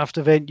the draft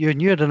event,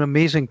 and you had an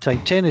amazing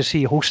time.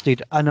 Tennessee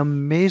hosted an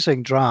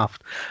amazing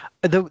draft.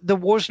 There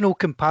was no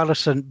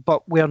comparison,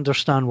 but we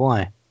understand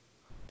why.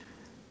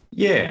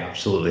 Yeah,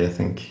 absolutely. I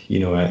think,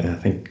 I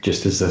think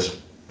just as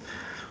this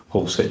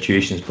whole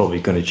situation is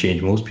probably going to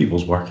change most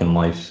people's working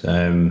lives,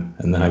 and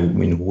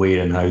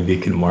where and how they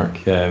can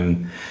work.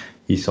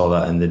 You saw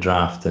that in the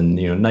draft, and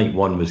night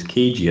one was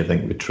cagey. I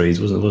think with trades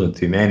wasn't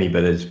too many,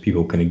 but as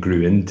people kind of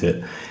grew into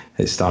it,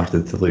 it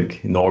started to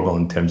look normal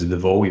in terms of the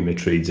volume of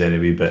trades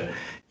anyway. But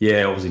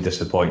yeah, obviously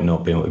disappointing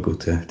not being able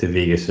to go to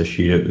Vegas this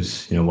year. It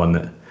was one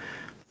that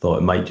thought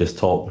it might just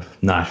top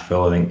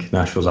Nashville. I think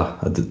Nashville's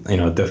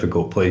a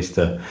difficult place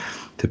to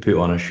put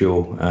on a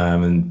show,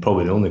 and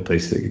probably the only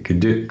place that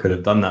could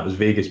have done that was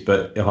Vegas.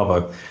 But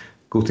you'll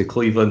go to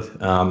Cleveland,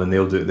 and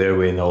they'll do it their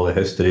way, and all the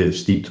history that's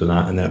steeped on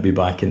that, and they'll be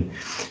back in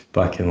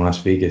Las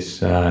Vegas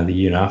the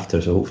year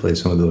after. So hopefully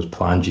some of those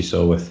plans you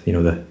saw with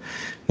the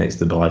next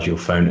to the Bellagio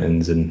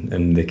fountains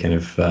and the kind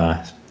of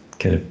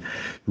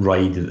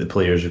ride that the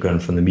players are going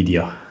from the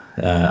media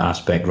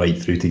aspect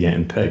right through to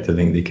getting picked. I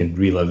think they can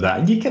relive that,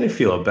 and you kind of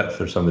feel a bit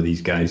for some of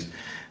these guys.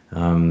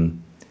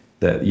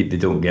 That they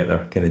don't get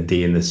their kind of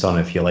day in the sun,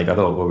 if you like. I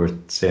thought what we were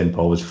saying,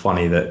 Paul, was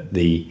funny, that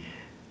the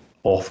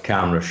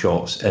off-camera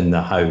shots in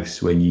the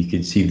house when you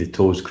could see the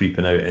toes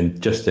creeping out,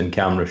 and just in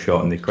camera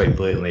shot, and they quite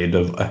blatantly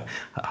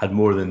had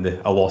more than the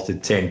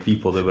allotted 10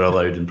 people that were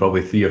allowed, and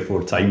probably 3 or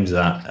 4 times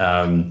that.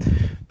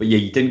 But yeah,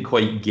 you didn't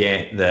quite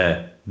get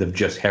they've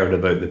just heard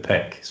about the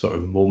pick sort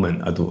of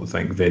moment, I don't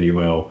think, very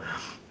well.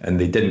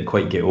 And they didn't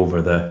quite get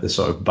over the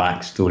sort of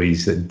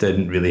backstories that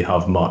didn't really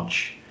have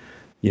much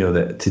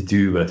that to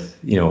do with,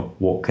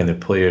 what kind of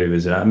player he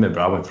was. And I remember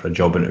I went for a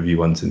job interview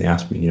once, and they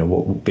asked me,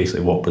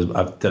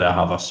 did I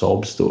have a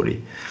sob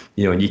story?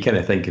 And you kind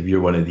of think, if you're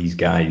one of these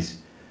guys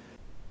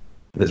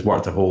that's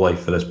worked their whole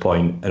life for this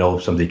point, and all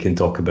somebody can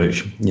talk about,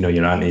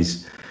 your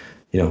aunties,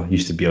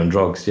 used to be on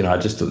drugs. I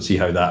just don't see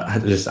how that. I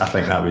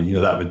think that would,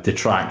 that would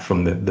detract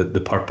from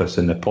the purpose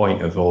and the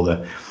point of all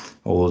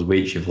those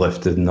weights you've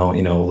lifted, and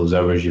all those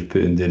hours you've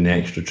put into the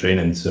extra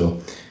training.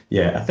 So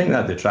yeah, I think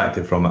that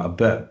detracted from it a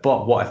bit.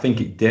 But what I think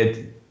it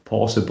did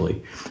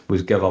possibly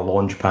was give a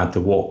launch pad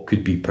to what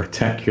could be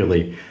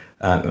particularly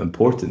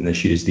important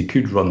this year, is they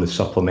could run the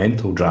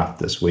supplemental draft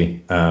this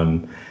way,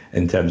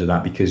 in terms of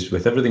that, because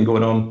with everything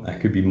going on, that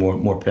could be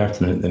more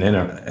pertinent than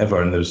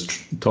ever. And there's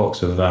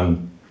talks of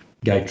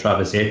guy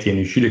Travis Etienne,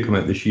 who should have come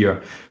out this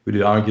year, would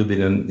have arguably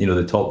been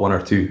the top 1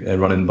 or 2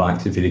 running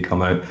backs if he'd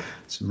come out.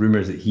 It's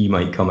rumours that he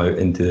might come out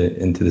into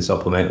the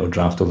supplemental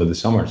draft over the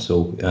summer.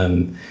 So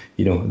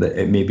that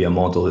it may be a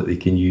model that they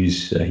can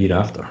use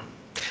hereafter.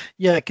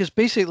 Yeah, because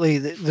basically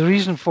the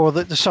reason for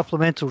the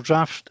supplemental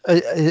draft,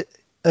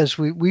 as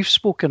we've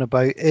spoken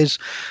about, is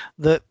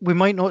that we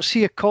might not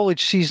see a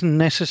college season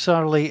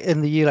necessarily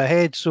in the year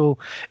ahead. So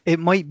it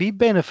might be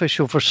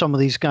beneficial for some of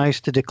these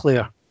guys to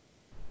declare.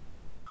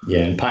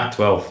 Yeah, in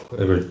Pac-12,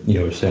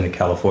 we're saying that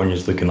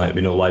California's looking like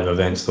no live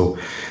events till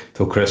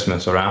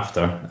Christmas or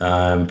after.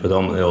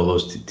 Predominantly all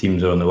those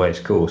teams are on the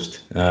West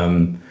Coast.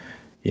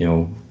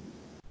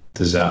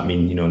 Does that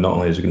mean, not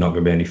only is there not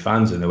going to be any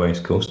fans in the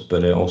West Coast,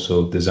 but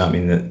also does that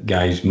mean that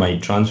guys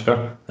might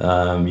transfer?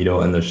 And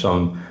there's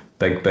some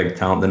big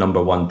talent. The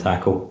number 1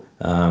 tackle,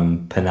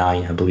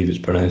 Panay, I believe it's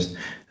pronounced,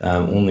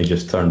 only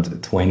just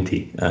turned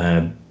 20.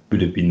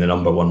 Would have been the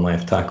number 1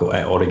 left tackle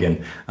at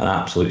Oregon, an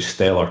absolute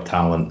stellar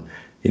talent.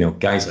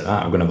 Guys like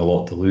that are going to have a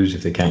lot to lose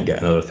if they can't get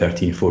another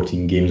 13,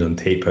 14 games on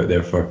tape out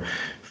there for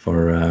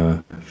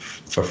for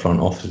front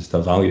offices to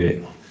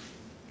evaluate.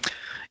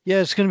 Yeah,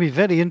 it's going to be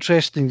very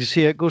interesting to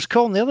see how it goes.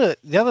 Colin,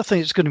 the other thing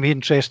that's going to be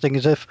interesting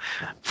is if,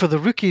 for the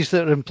rookies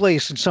that are in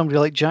place, and somebody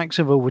like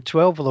Jacksonville with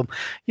 12 of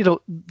them,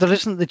 there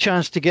isn't the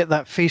chance to get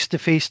that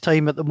face-to-face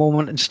time at the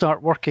moment and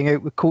start working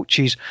out with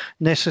coaches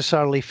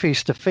necessarily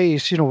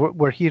face-to-face.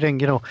 We're hearing,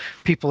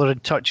 people are in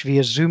touch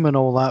via Zoom and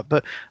all that,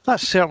 but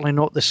that's certainly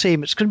not the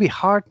same. It's going to be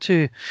hard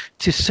to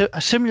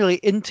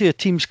assimilate into a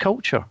team's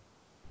culture.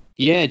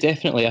 Yeah,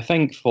 definitely. I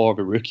think for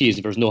the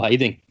rookies, there's no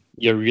hiding.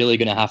 You're really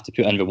going to have to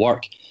put in the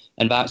work.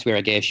 And that's where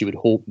I guess you would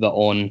hope that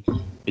on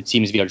the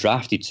teams we are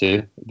drafted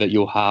to, that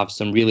you'll have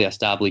some really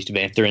established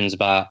veterans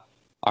that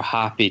are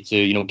happy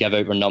to, give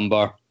out their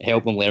number,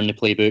 help them learn the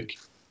playbook,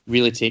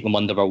 really take them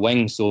under their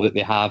wing so that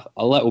they have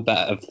a little bit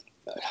of,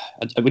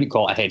 I wouldn't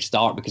call it a head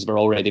start because we're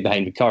already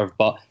behind the curve,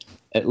 but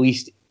at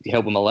least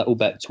help them a little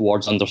bit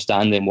towards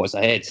understanding what's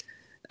ahead.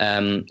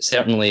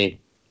 Certainly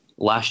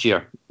last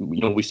year,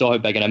 we saw how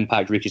big an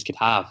impact rookies could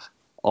have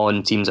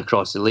on teams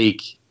across the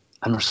league.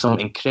 And there's some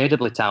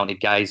incredibly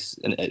talented guys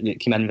that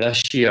came in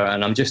this year,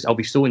 and I'll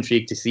be so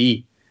intrigued to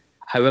see,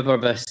 however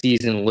this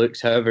season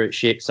looks, however it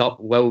shapes up,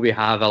 will we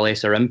have a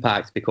lesser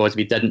impact because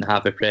we didn't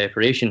have the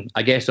preparation?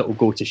 I guess it will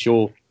go to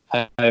show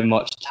how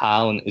much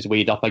talent is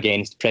weighed up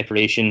against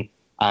preparation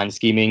and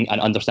scheming and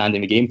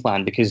understanding the game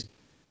plan, because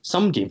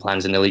some game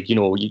plans in the league,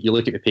 you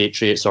look at the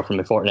Patriots or from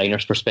the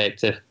 49ers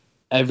perspective,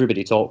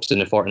 everybody talks in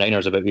the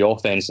 49ers about the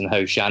offense and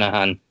how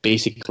Shanahan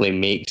basically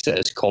makes it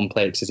as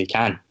complex as he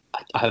can.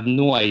 I have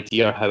no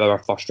idea how our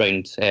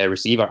first-round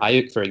receiver,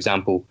 Ayuk, for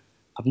example,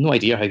 I have no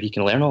idea how he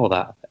can learn all of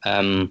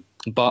that.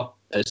 But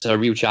it's a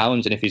real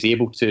challenge, and if he's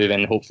able to,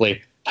 then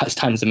hopefully that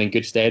stands him in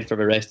good stead for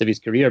the rest of his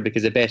career,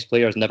 because the best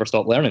players never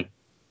stop learning.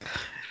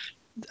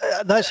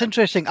 That's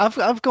interesting.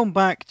 I've gone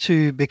back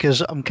to,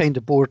 because I'm kind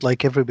of bored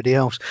like everybody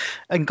else,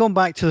 and gone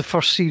back to the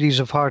first series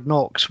of Hard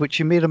Knocks, which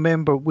you may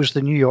remember was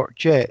the New York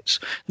Jets.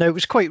 Now, it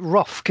was quite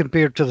rough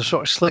compared to the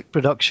sort of slick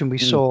production we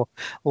saw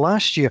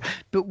last year.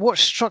 But what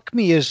struck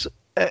me is,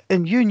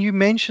 and you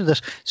mentioned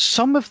this,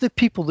 some of the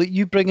people that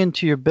you bring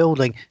into your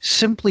building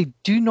simply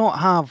do not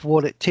have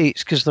what it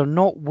takes because they're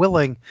not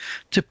willing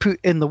to put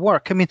in the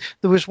work. I mean,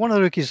 there was one of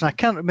the rookies, and I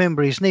can't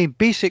remember his name,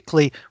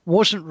 basically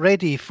wasn't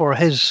ready for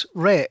his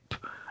rep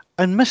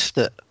and missed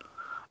it.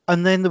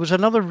 And then there was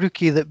another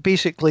rookie that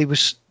basically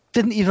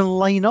didn't even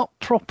line up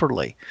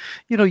properly.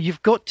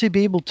 You've got to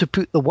be able to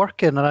put the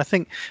work in, and I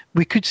think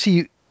we could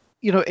see,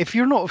 if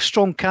you're not of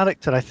strong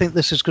character, I think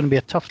this is going to be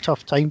a tough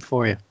time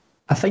for you.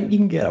 I think you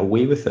can get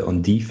away with it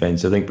on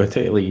defense. I think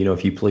particularly,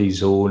 if you play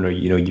zone or,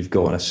 you've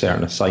got a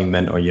certain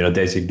assignment or you're a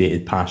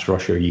designated pass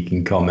rusher, you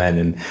can come in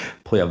and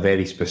play a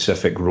very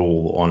specific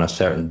role on a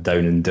certain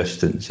down and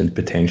distance and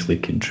potentially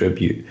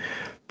contribute.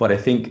 But I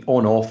think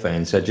on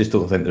offense, I just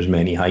don't think there's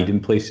many hiding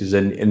places.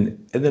 In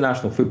the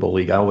National Football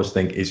League, I always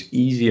think it's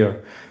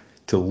easier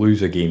to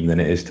lose a game than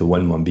it is to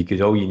win one,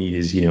 because all you need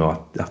is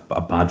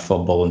a bad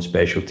fumble on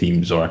special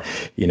teams, or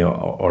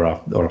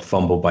a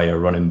fumble by a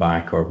running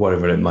back, or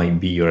whatever it might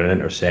be, or an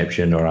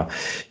interception, or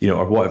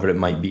or whatever it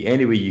might be.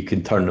 Anyway, you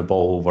can turn the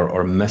ball over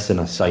or miss an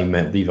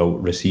assignment, leave a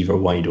receiver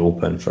wide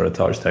open for a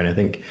touchdown. I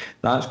think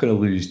that's going to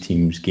lose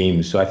teams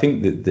games. So I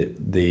think that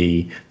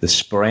the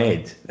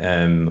spread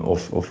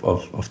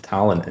of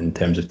talent in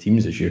terms of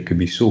teams this year could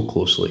be so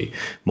closely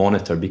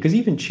monitored, because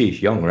even Chase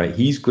Young, right,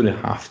 he's going to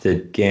have to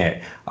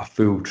get a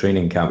full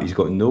training camp. He's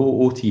got no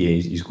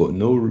OTAs, he's got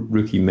no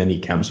rookie mini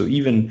camp. So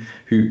even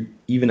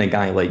a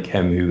guy like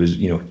him who was,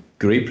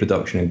 great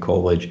production in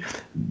college,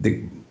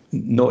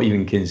 not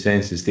even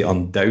consensus, the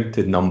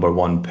undoubted number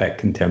one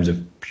pick in terms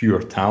of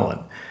pure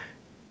talent,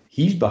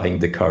 he's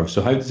behind the curve.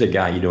 So how does a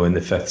guy, in the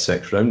 5th,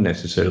 6th round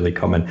necessarily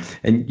come in?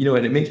 And,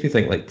 and it makes me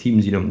think like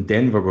teams,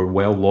 Denver were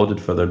well lauded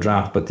for their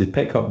draft, but to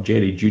pick up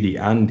Jerry Jeudy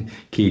and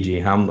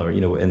KJ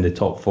Hamler, in the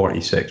top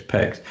 46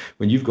 picks,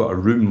 when you've got a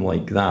room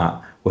like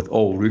that with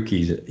all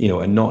rookies,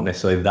 and not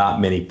necessarily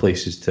that many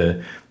places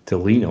to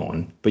lean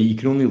on, but you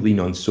can only lean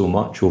on so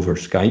much over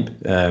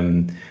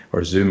Skype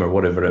or Zoom or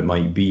whatever it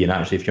might be. And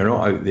actually, if you're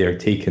not out there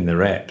taking the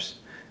reps,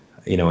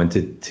 and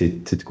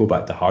to go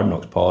back to Hard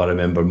Knocks, Paul, I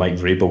remember Mike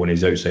Vrabel, when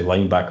he's outside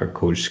linebacker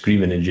coach,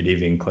 screaming in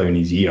Jadeveon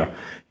Clowney's ear,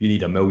 "You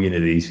need 1 million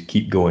of these.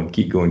 Keep going,"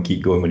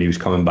 when he was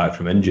coming back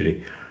from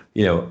injury.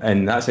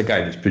 And that's a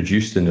guy that's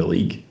produced in the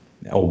league,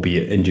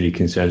 albeit injury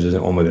concerns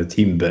isn't on with the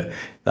team, but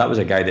that was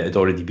a guy that had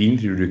already been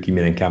through rookie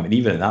minicamp, camp, and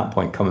even at that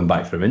point, coming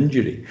back from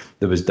injury,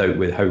 there was doubt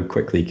with how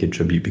quickly he could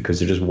contribute because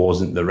there just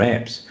wasn't the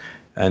reps.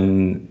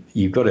 And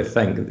you've got to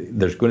think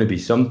there's going to be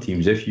some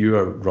teams, if you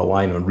are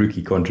relying on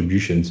rookie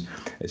contributions,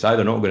 it's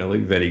either not going to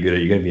look very good or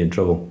you're going to be in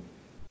trouble.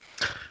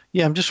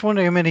 Yeah, I'm just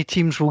wondering how many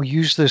teams will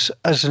use this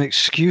as an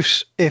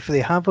excuse if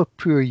they have a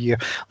poor year.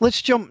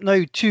 Let's jump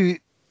now to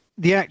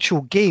the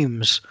actual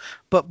games.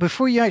 But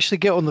before you actually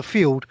get on the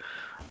field,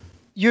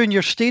 you and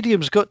your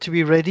stadium's got to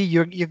be ready.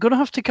 You're going to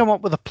have to come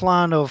up with a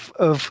plan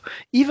of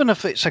even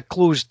if it's a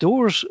closed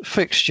doors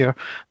fixture,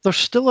 there's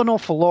still an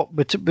awful lot.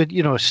 But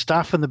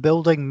staff in the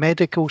building,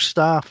 medical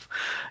staff,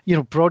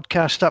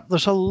 broadcast up.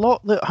 There's a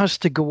lot that has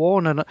to go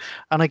on, and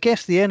I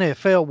guess the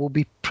NFL will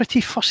be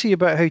pretty fussy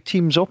about how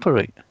teams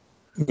operate.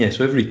 Yeah,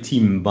 so every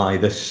team by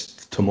this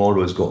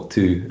tomorrow has got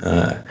to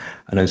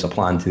announce a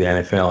plan to the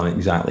NFL and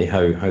exactly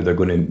how they're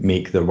going to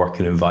make their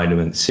working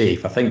environment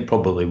safe. I think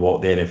probably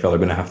what the NFL are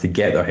going to have to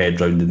get their head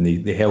around,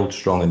 and they held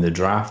strong in the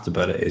draft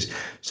about it, is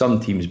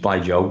some teams by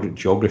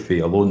geography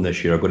alone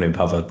this year are going to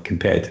have a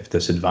competitive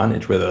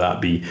disadvantage, whether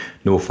that be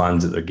no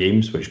fans at their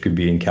games, which could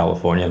be in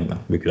California.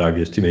 We could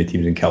argue there's too many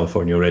teams in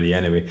California already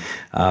anyway.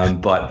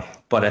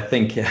 But I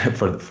think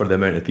for the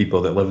amount of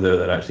people that live there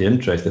that are actually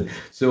interested.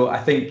 So I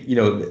think,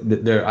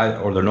 they're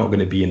not going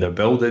to be in their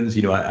buildings.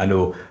 I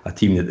know a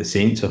team that the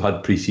Saints have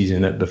had pre-season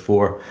in it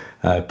before.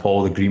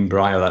 Paul, the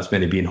Greenbrier, that's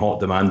meant to be in hot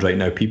demand right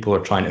now. People are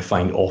trying to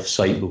find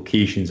off-site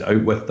locations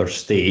out with their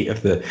state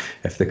if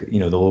the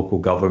local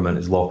government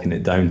is locking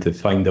it down, to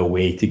find a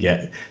way to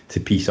get to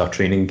piece our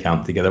training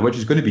camp together, which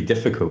is going to be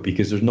difficult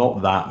because there's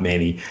not that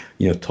many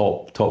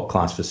top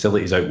class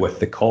facilities out with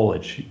the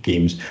college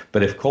games.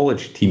 But if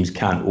college teams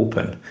can't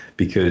open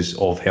because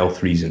of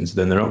health reasons,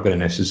 then they're not going to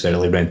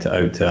necessarily rent it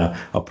out to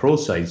a pro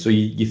side. So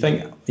you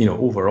think,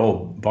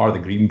 overall, bar the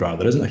Greenbrier,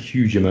 there isn't a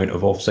huge amount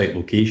of off-site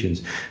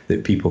locations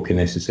that people can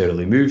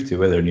necessarily move to.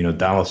 Whether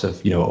Dallas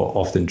have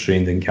often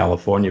trained in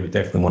California, but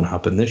definitely won't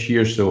happen this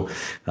year. So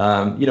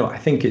I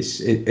think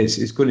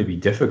it's going to be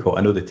difficult.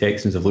 I know the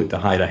Texans have looked to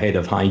hire a head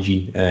of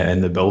hygiene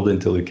in the building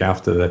to look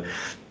after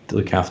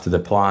the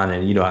plan,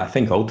 and I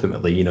think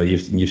ultimately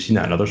you've seen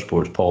that in other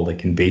sports, Paul,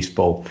 like in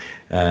baseball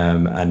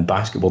and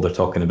basketball. They're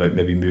talking about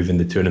maybe moving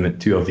the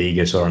tournament to a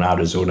Vegas or an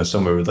Arizona,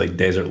 somewhere with like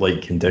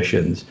desert-like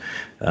conditions,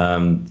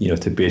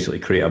 to basically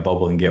create a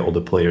bubble and get all the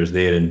players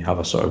there and have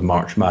a sort of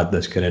March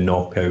Madness kind of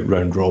knockout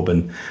round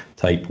robin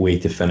type way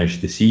to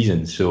finish the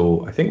season.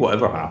 So I think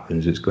whatever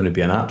happens, it's going to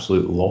be an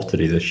absolute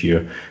lottery this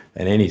year,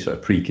 and any sort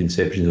of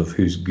preconceptions of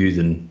who's good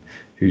and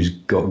who's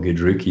got good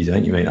rookies, I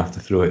think you might have to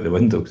throw out the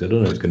window, because I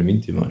don't know if it's going to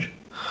mean too much.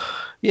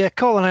 Yeah,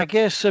 Colin, I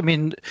guess,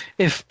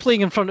 if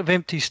playing in front of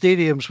empty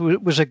stadiums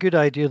was a good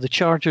idea, the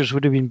Chargers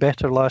would have been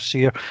better last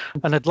year,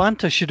 and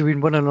Atlanta should have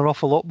been winning an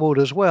awful lot more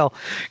as well.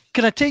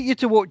 Can I take you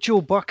to what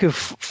Joe Buck of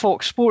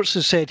Fox Sports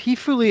has said? He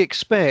fully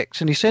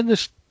expects, and he said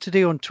this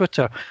today on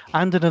Twitter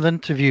and in an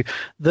interview,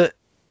 that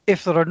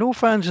if there are no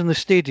fans in the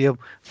stadium,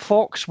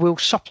 Fox will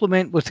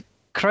supplement with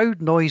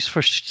crowd noise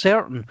for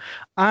certain,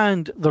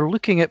 and they're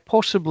looking at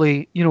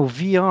possibly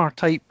VR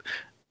type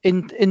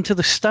into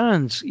the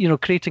stands,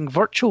 creating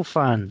virtual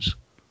fans.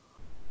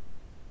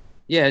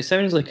 Yeah, it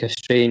sounds like a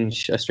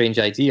strange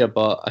idea,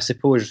 but I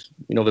suppose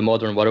the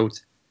modern world,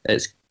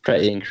 it's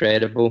pretty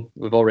incredible.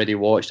 We've already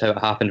watched how it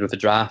happened with the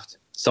draft,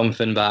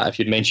 something that if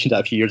you'd mentioned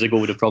that a few years ago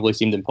would have probably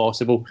seemed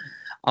impossible.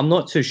 I'm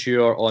not too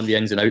sure on the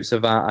ins and outs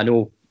of that. I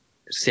know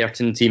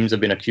certain teams have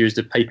been accused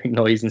of piping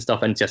noise and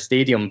stuff into a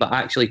stadium, but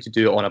actually to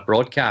do it on a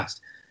broadcast,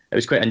 it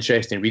was quite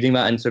interesting reading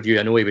that interview.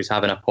 I know he was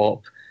having a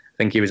pop. I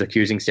think he was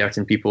accusing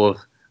certain people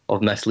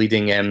of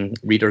misleading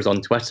readers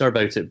on Twitter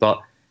about it, but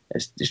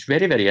it's just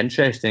very, very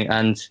interesting.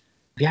 And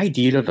the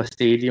idea of a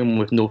stadium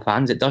with no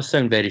fans, it does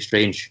sound very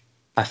strange.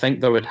 I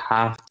think there would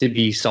have to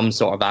be some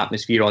sort of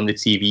atmosphere on the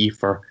TV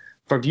for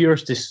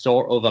viewers to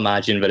sort of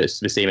imagine that it's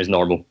the same as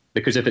normal.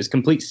 Because if it's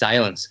complete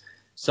silence,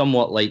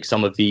 somewhat like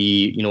some of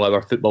the,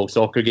 our football,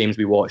 soccer games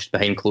we watched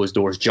behind closed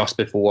doors just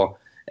before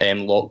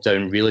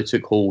lockdown really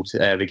took hold,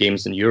 the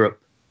games in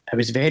Europe. It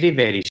was very,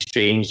 very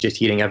strange just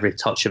hearing every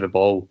touch of a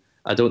ball.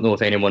 I don't know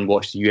if anyone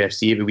watched the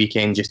UFC at the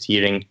weekend, just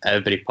hearing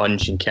every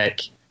punch and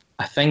kick.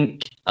 I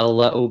think a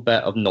little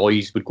bit of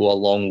noise would go a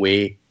long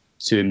way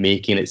to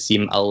making it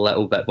seem a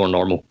little bit more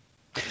normal.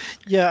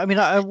 Yeah,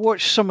 I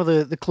watched some of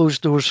the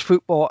closed doors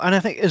football, and I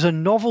think as a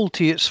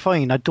novelty, it's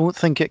fine. I don't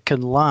think it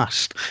can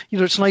last.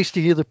 It's nice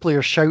to hear the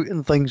players shout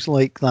and things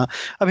like that.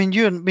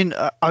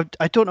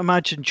 I don't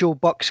imagine Joe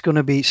Buck's going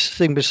to be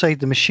sitting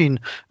beside the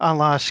machine a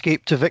la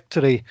Escape to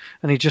Victory,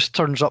 and he just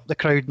turns up the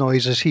crowd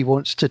noise as he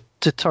wants to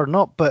turn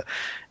up. But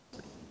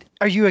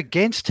are you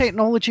against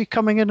technology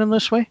coming in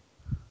this way?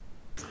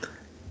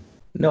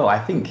 No, I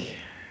think...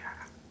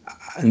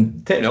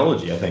 And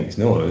technology, I think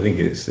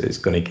it's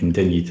going to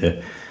continue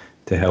to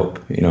help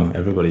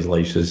everybody's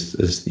lives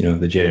as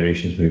the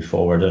generations move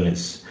forward, and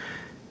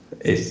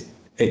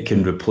it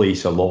can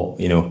replace a lot,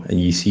 and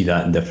you see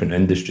that in different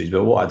industries.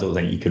 But what I don't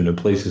think you can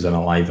replace is in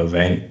a live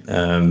event,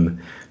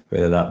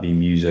 whether that be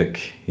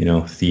music,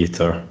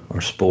 theatre or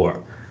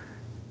sport.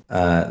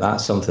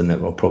 That's something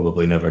that will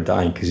probably never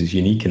die because it's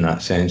unique in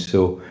that sense.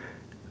 So,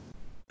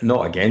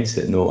 not against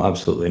it, no,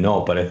 absolutely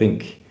not. But I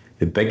think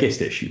the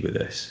biggest issue with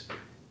this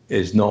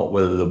is not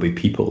whether there'll be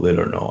people there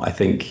or not. I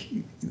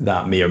think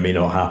that may or may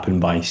not happen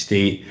by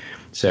state.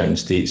 certain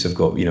states have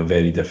got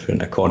very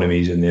different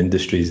economies and the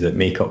industries that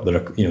make up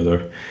their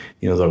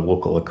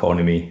local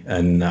economy,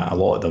 and a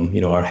lot of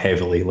them are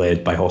heavily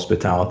led by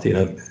hospitality,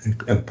 and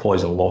it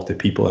employs a lot of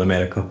people in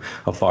America,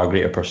 a far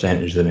greater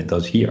percentage than it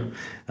does here.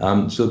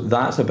 So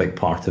that's a big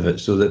part of it.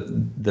 So that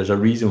there's a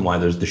reason why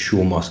there's the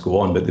show must go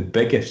on, but the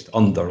biggest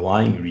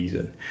underlying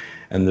reason,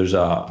 and there's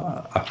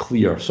a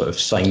clear sort of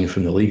sign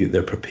from the league that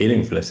they're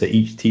preparing for this, that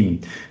each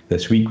team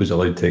this week was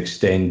allowed to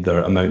extend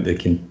their amount they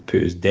can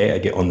put as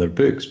debt on their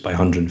books by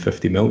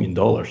 $150 million.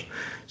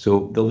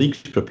 So the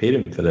league's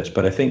preparing for this,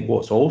 but I think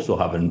what's also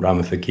having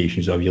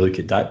ramifications are, if you look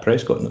at Dak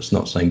Prescott, that's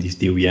not signed his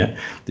deal yet.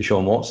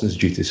 Deshaun Watson's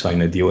due to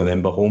sign a deal, and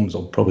then Mahomes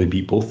will probably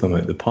beat both of them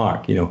out the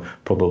park,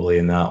 probably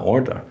in that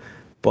order.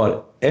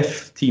 But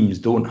if teams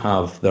don't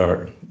have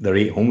their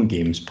 8 home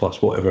games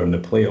plus whatever in the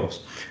playoffs,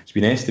 it's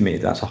been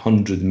estimated that's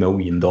 $100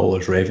 million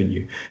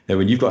revenue. Now,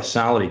 when you've got a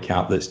salary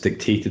cap that's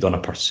dictated on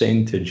a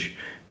percentage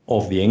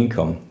of the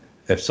income,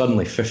 if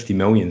suddenly 50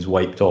 million is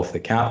wiped off the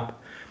cap,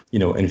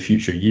 in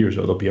future years,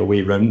 there'll be a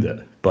way around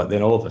it. But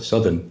then all of a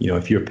sudden,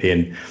 if you're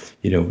paying,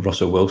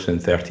 Russell Wilson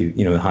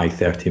 30, high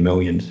 30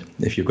 millions,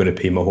 if you're going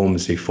to pay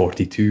Mahomes, say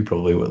 42,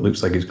 probably what it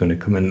looks like is going to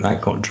come in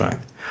that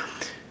contract.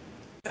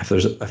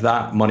 If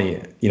that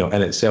money,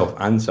 in itself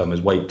and some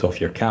is wiped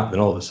off your cap, then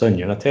all of a sudden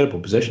you're in a terrible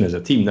position as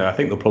a team. Now, I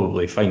think they'll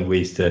probably find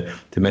ways to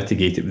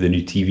mitigate it with the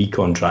new TV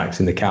contracts,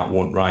 and the cap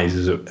won't rise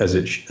as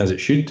it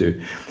should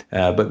do.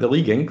 But the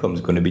league income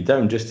is going to be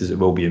down, just as it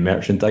will be in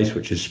merchandise,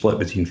 which is split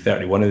between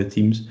 31 of the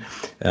teams.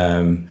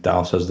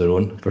 Dallas has their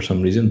own for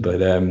some reason, but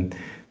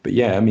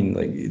yeah, I mean,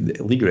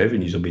 the league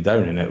revenues will be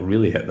down, and it'll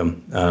really hit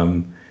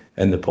them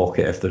in the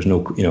pocket if there's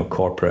no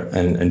corporate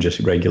and just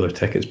regular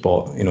tickets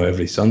bought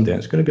every Sunday.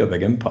 It's going to be a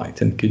big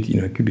impact, and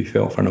it could be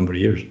felt for a number of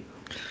years.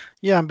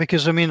 Yeah,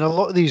 because a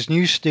lot of these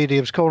new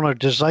stadiums, Colin, are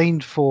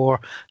designed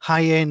for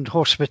high-end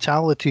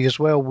hospitality as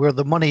well, where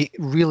the money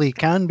really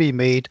can be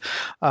made.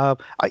 I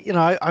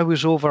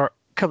was over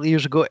couple of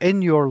years ago in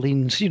New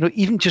Orleans,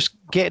 even just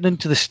getting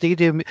into the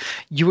stadium,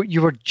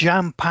 you were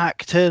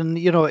jam-packed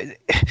in,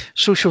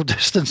 social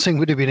distancing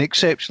would have been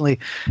exceptionally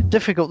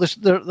difficult.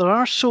 There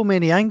are so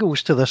many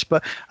angles to this,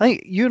 but I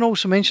think you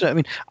also mentioned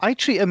it. I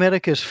treat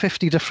America as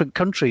 50 different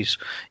countries.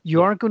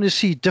 You are going to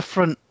see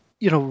different,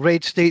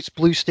 red states,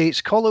 blue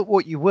states, call it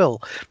what you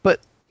will,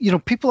 but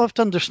people have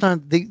to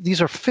understand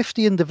these are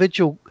 50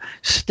 individual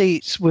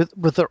states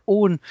with their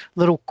own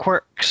little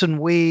quirks and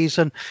ways,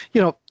 and,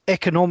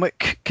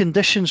 economic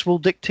conditions will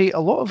dictate a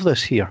lot of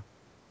this here.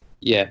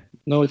 Yeah,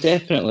 no,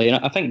 definitely.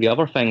 And I think the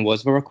other thing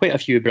was there were quite a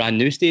few brand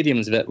new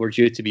stadiums that were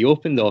due to be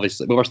opened,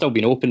 obviously. Well, we're still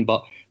being open,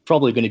 but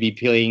probably going to be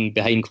playing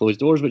behind closed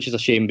doors, which is a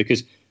shame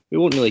because we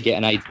won't really get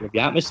an idea of the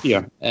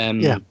atmosphere.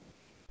 I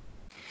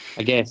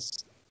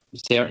guess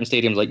certain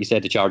stadiums, like you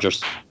said, the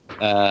Chargers,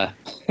 I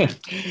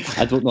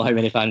don't know how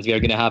many fans we are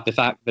going to have. The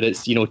fact that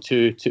it's,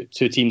 two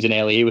teams in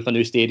LA with a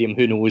new stadium,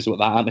 who knows what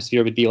that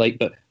atmosphere would be like.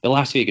 But the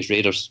Las Vegas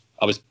Raiders,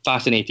 I was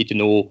fascinated to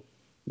know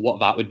what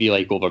that would be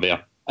like over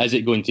there. Is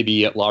it going to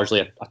be largely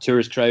a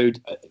tourist crowd?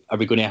 Are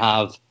we going to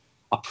have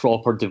a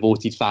proper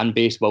devoted fan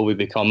base? Will we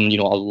become, a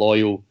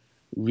loyal,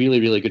 really,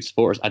 really good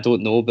supporters? I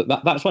don't know. But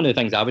that's one of the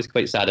things I was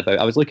quite sad about.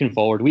 I was looking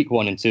forward week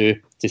 1 and 2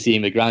 to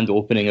seeing the grand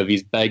opening of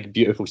these big,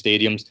 beautiful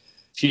stadiums.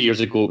 A few years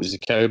ago, it was the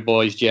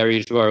Cowboys,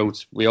 Jerry's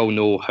World. We all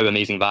know how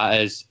amazing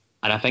that is.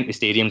 And I think the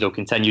stadiums will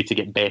continue to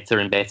get better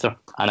and better.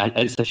 And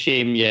it's a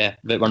shame,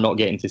 that we're not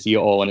getting to see it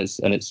all in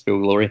its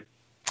full glory.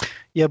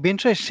 Yeah, it'd be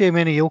interesting to see how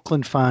many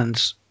Oakland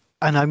fans,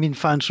 and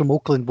fans from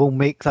Oakland, will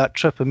make that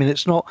trip.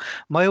 It's not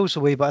miles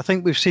away, but I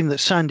think we've seen that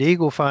San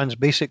Diego fans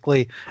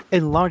basically,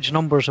 in large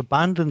numbers,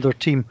 abandoned their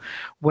team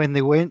when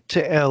they went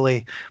to LA.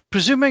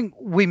 Presuming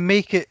we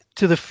make it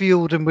to the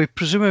field, and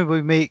presuming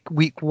we make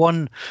week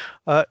 1,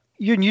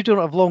 you don't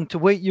have long to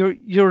wait.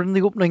 You're in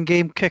the opening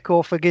game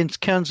kickoff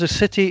against Kansas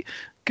City.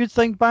 Good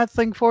thing, bad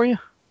thing for you?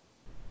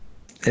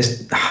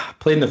 It's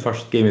playing the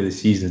first game of the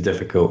season is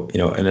difficult,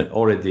 and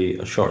already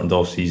a shortened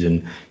off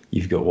season.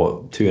 You've got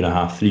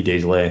 2.5, 3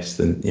 days less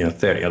than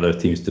 30 other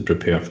teams to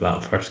prepare for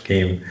that first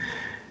game.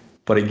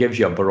 But it gives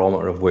you a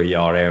barometer of where you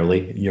are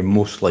early. You're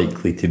most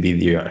likely to be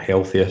the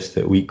healthiest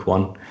at week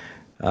 1.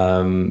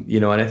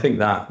 And I think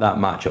that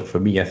matchup for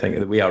me, I think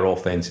the way our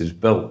offense is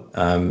built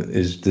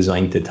is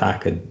designed to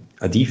attack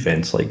a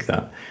defense like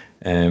that.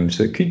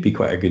 So it could be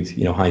quite a good,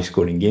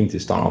 high-scoring game to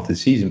start off the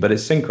season. But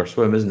it's sink or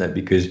swim, isn't it?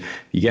 Because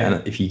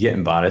if you get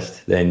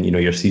embarrassed, then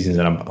your season's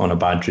on a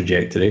bad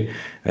trajectory.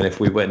 And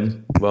if we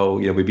win, well,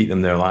 we beat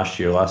them there last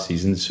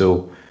season.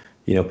 So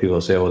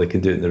people say, they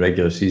can do it in the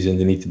regular season.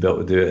 They need to be able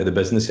to do it at the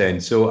business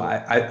end. So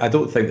I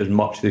don't think there's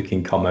much that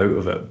can come out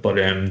of it.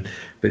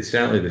 But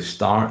certainly the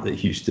start that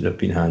Houston have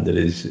been handed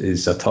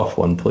is a tough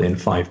one. Playing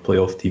 5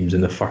 playoff teams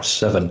in the first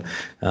 7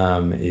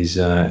 is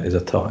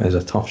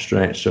a tough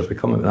stretch. So if we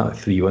come out with that with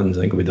 3 wins,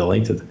 I think we'll be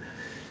delighted.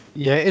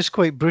 Yeah, it's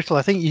quite brutal.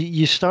 I think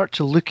you start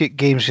to look at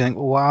games, you think,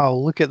 wow,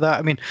 look at that.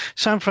 I mean,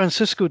 San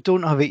Francisco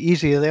don't have it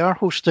easy. They are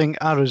hosting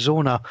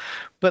Arizona,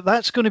 but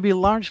that's going to be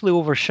largely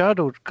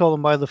overshadowed,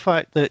 Colin, by the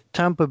fact that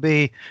Tampa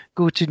Bay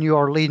go to New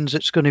Orleans.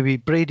 It's going to be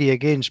Brady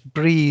against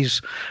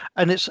Breeze.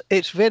 And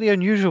it's very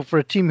unusual for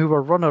a team who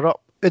were runner-up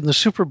in the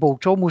Super Bowl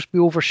to almost be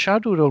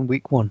overshadowed on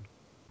week one.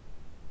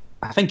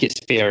 I think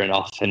it's fair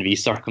enough in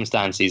these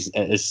circumstances.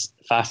 It is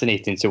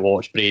fascinating to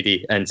watch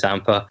Brady in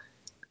Tampa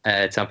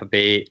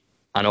Bay.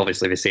 And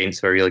obviously the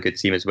Saints are a really good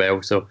team as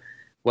well. So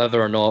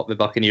whether or not the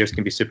Buccaneers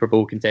can be Super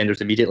Bowl contenders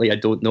immediately, I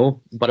don't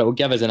know. But it will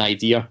give us an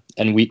idea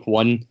in week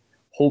one,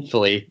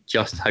 hopefully,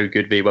 just how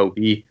good they will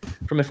be.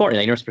 From a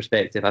 49ers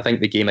perspective, I think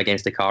the game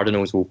against the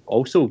Cardinals will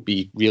also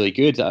be really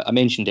good. I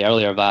mentioned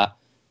earlier that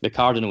the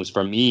Cardinals,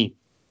 for me,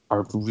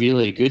 are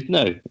really good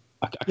now.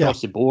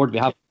 Across the board, we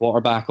have a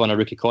quarterback on a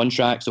rookie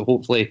contract. So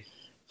hopefully,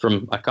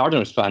 from a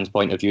Cardinals fan's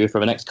point of view, for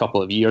the next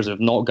couple of years, they've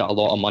not got a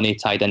lot of money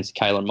tied into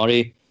Kyler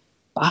Murray.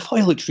 I thought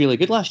he looked really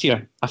good last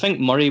year. I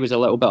think Murray was a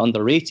little bit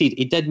underrated.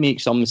 He did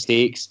make some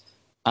mistakes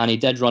and he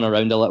did run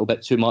around a little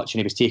bit too much and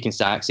he was taking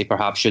sacks he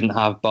perhaps shouldn't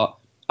have. But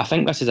I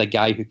think this is a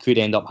guy who could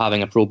end up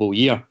having a Pro Bowl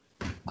year.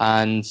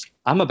 And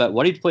I'm a bit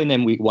worried playing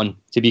them week one,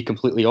 to be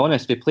completely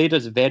honest. They played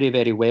us very,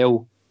 very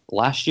well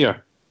last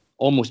year.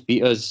 Almost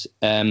beat us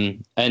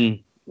in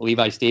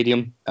Levi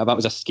Stadium. That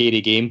was a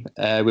scary game.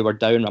 We were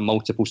down on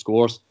multiple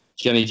scores.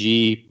 Jimmy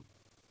G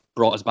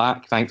brought us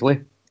back, thankfully.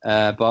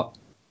 But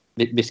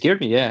they scared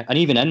me, yeah. And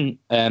even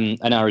in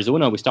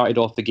Arizona, we started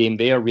off the game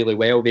there really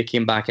well. They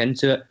came back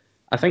into it.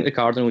 I think the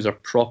Cardinals are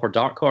proper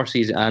dark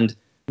horses, and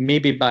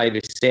maybe by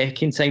the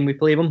second time we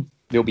play them,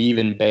 they'll be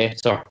even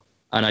better.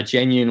 And I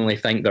genuinely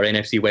think they're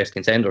NFC West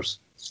contenders.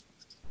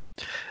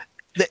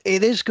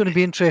 It is going to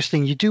be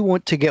interesting. You do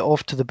want to get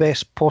off to the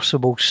best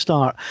possible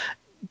start.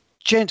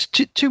 Gents,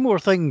 two more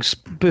things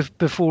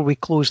before we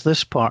close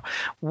this part.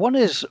 One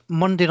is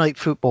Monday Night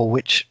Football,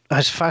 which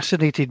has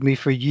fascinated me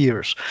for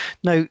years.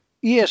 Now,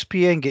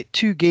 ESPN get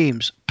two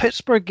games.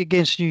 Pittsburgh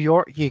against New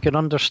York, you can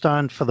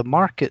understand for the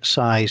market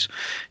size.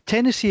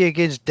 Tennessee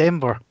against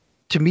Denver,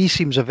 to me,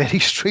 seems a very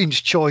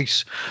strange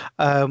choice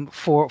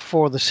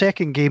for the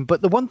second game.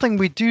 But the one thing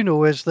we do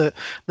know is that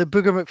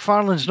Booger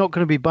McFarlane's not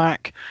going to be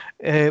back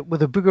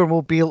with a Booger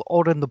Mobile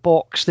or in the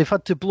box. They've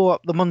had to blow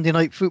up the Monday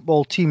Night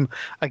Football team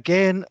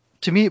again.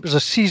 To me, it was a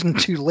season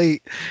too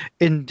late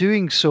in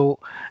doing so.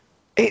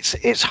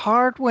 It's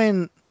hard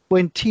when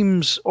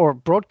teams or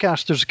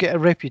broadcasters get a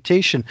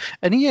reputation,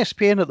 and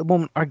ESPN at the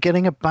moment are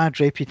getting a bad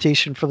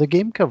reputation for the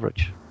game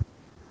coverage.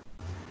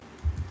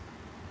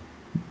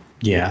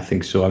 Yeah, I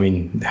think so. I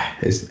mean,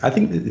 I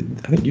think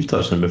you've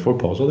touched on it before,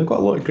 Paul. So they've got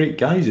a lot of great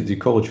guys that do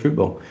college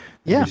football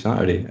every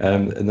Saturday,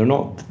 and they're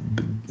not,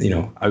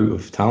 out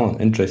of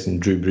talent. Interesting.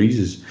 Drew Brees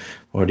has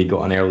already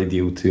got an early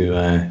deal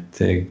to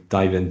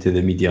dive into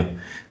the media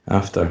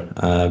after.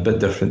 A bit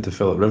different to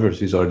Philip Rivers,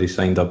 who's already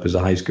signed up as a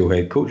high school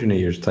head coach in a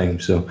year's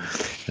time. So,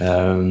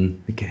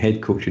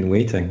 head coach in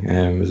waiting,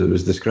 as it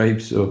was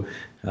described. So,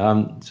 I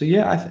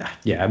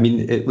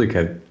mean, look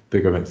at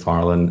Booger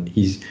McFarlane.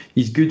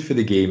 He's good for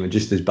the game, and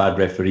just his bad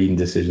refereeing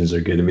decisions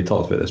are good. And we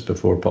talked about this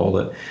before, Paul,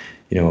 that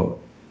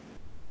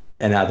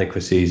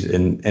inadequacies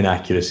and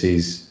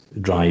inaccuracies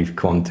drive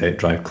content,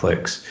 drive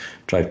clicks,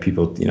 drive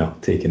people,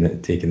 taking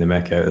the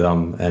mick out of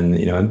them, and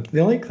and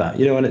they like that,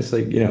 and it's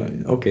like,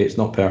 okay, it's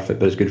not perfect,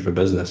 but it's good for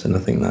business, and I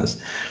think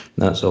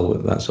that's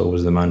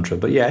always the mantra.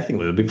 But yeah, I think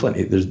there'll be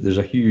plenty. There's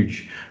a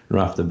huge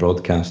raft of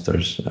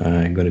broadcasters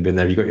going to be in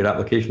there. You got your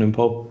application in,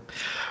 Paul?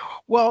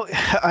 Well,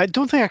 I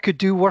don't think I could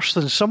do worse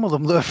than some of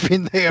them that have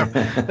been there.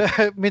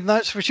 I mean,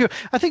 that's for sure.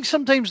 I think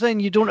sometimes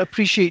then you don't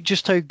appreciate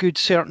just how good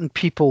certain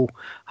people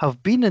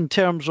have been in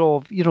terms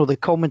of, the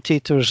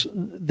commentators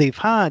they've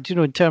had,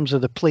 in terms of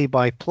the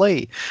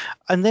play-by-play.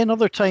 And then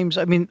other times,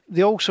 I mean,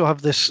 they also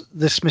have this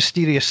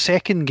mysterious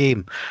second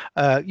game,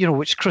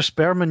 which Chris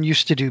Berman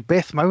used to do.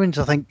 Beth Mowins,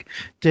 I think,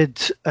 did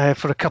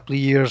for a couple of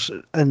years,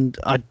 and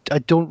I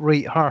don't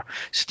rate her.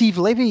 Steve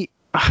Levy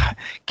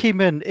came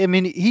in. I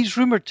mean, he's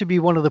rumoured to be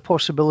one of the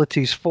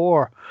possibilities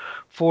for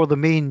the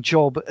main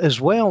job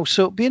as well.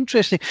 So it'd be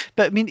interesting.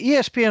 But I mean,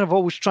 ESPN have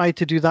always tried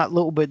to do that a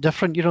little bit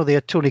different. They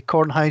had Tony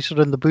Kornheiser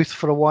in the booth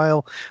for a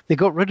while. They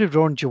got rid of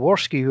Ron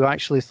Jaworski, who I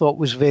actually thought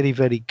was very,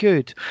 very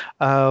good.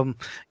 Louis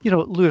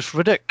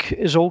Riddick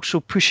is also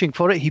pushing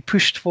for it. He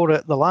pushed for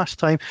it the last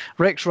time.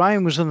 Rex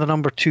Ryan was in the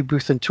number 2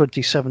 booth in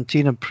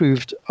 2017 and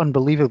proved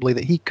unbelievably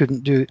that he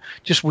couldn't do it.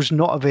 Just was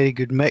not a very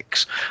good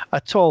mix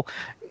at all.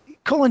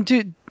 Colin,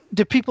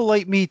 do people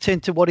like me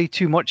tend to worry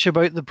too much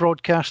about the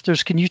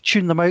broadcasters? Can you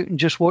tune them out and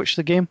just watch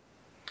the game?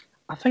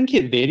 I think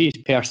it varies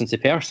person to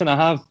person. I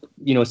have,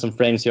 some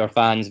friends who are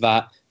fans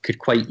that could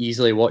quite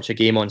easily watch a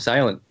game on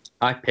silent.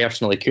 I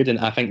personally couldn't.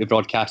 I think the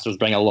broadcasters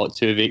bring a lot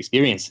to the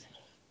experience.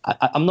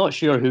 I'm not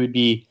sure who would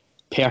be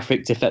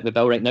perfect to fit the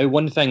bill right now.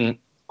 One thing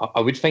I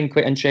would find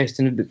quite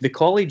interesting, the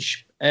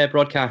college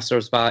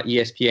broadcasters that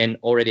ESPN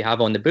already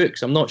have on the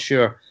books, I'm not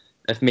sure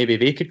if maybe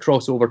they could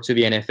cross over to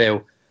the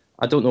NFL.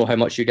 I don't know how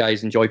much you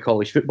guys enjoy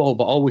college football,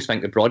 but I always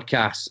think the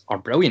broadcasts are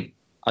brilliant.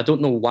 I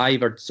don't know why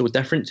they're so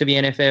different to the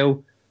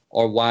NFL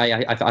or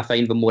why I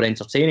find them more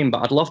entertaining,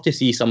 but I'd love to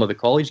see some of the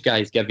college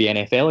guys give the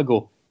NFL a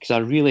go, because I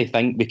really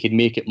think we could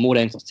make it more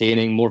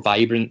entertaining, more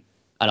vibrant,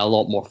 and a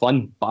lot more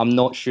fun. But I'm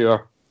not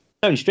sure.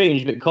 Sounds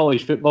strange, but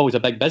college football is a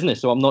big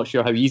business, so I'm not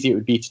sure how easy it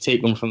would be to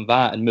take them from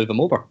that and move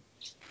them over.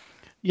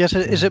 Yes,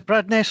 is it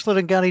Brad Nessler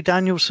and Gary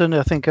Danielson,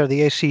 I think, are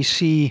the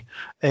SEC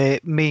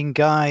main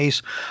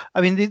guys?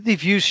 I mean,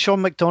 they've used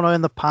Sean McDonough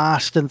in the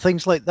past and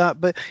things like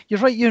that. But you're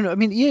right, I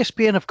mean,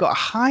 ESPN have got a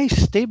high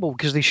stable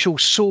because they show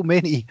so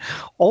many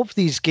of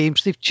these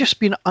games. They've just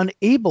been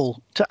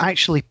unable to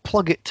actually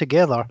plug it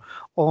together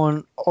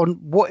on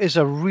what is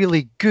a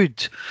really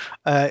good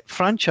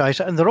franchise.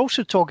 And they're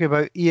also talking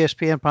about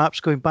ESPN perhaps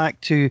going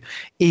back to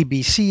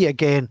ABC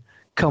again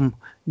come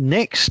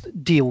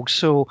next deal.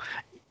 So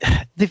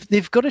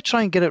they've got to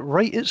try and get it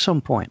right at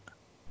some point.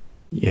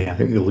 Yeah, I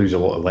think they'll lose a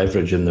lot of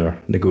leverage in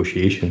their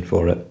negotiation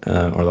for it,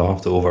 or they'll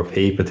have to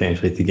overpay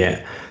potentially to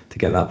get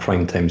that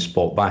prime time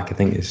spot back. I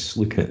think it's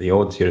looking at the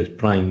odds here. It's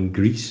Brian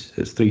Grease.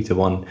 It's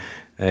 3-1.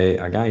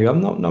 A guy who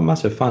I'm not a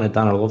massive fan of,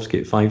 Dan Orlovsky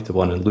at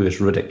 5-1, and Lewis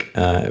Riddick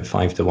at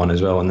 5-1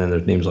 as well. And then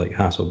there's names like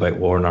Hasselbeck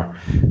Warner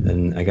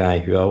and a guy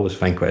who I always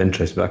find quite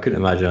interesting, but I couldn't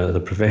imagine as a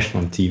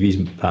professional on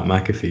TV's Pat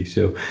McAfee.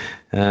 So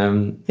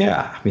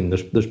yeah, I mean,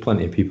 there's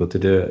plenty of people to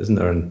do it, isn't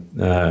there?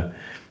 And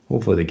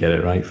hopefully they get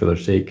it right for their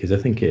sake, because I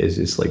think it is.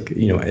 It's like,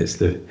 it's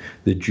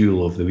the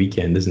jewel of the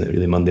weekend, isn't it?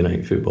 Really, Monday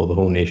Night Football, the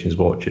whole nation's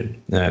watching.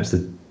 It's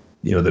the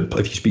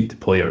if you speak to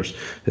players,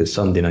 it's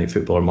Sunday Night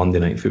Football or Monday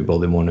Night Football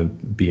they want to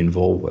be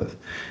involved with.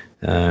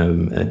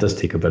 It does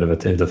take a bit of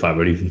attention, the fact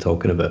we're even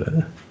talking about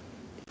it.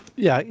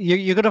 Yeah,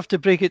 you're going to have to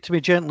break it to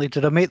me gently.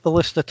 Did I make the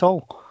list at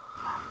all?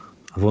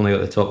 I've only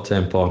got the top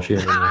 10 Posh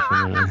here.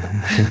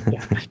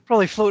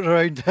 Probably floating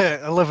around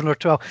 11 or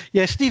 12.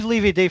 Yeah, Steve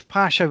Levy, Dave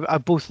Pasch, I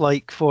both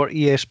like for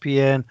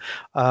ESPN.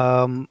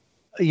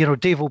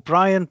 Dave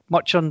O'Brien,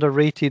 much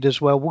underrated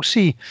as well. We'll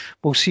see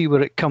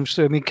where it comes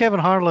to. I mean, Kevin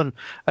Harlan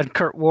and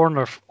Kurt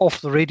Warner off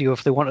the radio,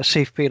 if they want a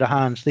safe pair of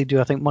hands, they do.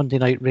 I think Monday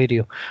Night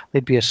Radio,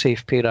 they'd be a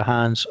safe pair of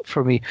hands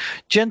for me.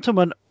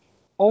 Gentlemen,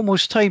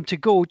 almost time to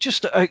go.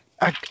 Just a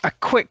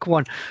quick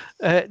one.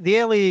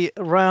 The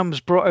LA Rams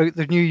brought out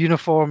their new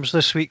uniforms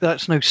this week.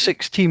 That's now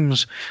 6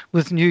 teams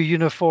with new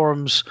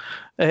uniforms.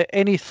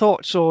 Any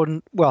thoughts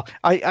on, well,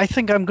 I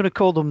think I'm going to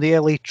call them the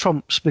LA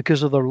Trumps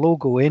because of their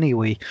logo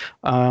anyway.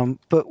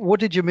 But what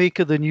did you make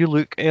of the new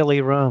look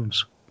LA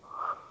Rams?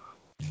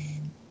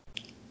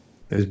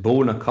 It was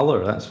bone a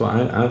colour. That's what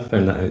I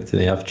found that out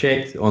today. I've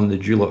checked on the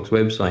Dulux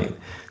website.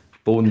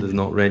 Bone does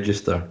not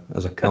register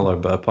as a colour,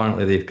 but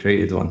apparently they've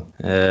created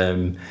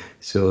one.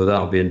 So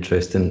that'll be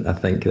interesting. I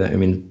think that,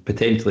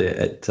 potentially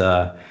it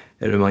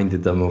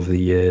reminded them of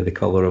the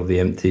colour of the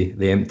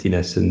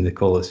emptiness in the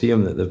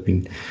Colosseum that they've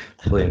been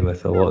playing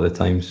with a lot of the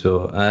time.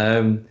 So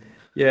I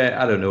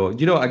don't know.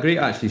 A great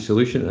actually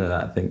solution to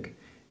that, I think,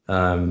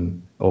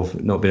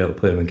 of not being able to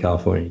play them in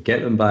California.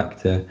 Get them back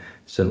to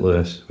St.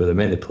 Louis where they're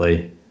meant to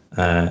play.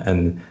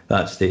 And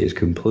that state is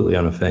completely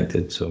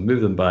unaffected. So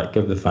move them back,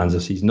 give the fans a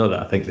season. Not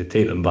that I think they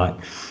take them back.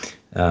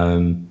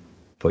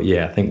 But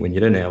yeah, I think when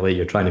you're in LA,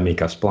 you're trying to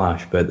make a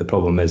splash. But the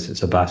problem is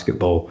it's a college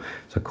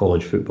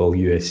football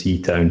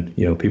USC town.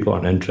 People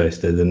aren't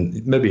interested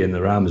maybe in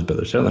the Rams, but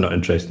they're certainly not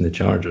interested in the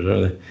Chargers,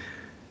 are they?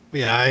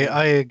 Yeah,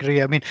 I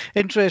agree.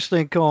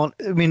 Interesting,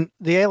 Colin.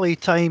 The LA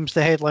Times,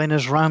 the headline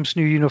is Rams'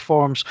 new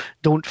uniforms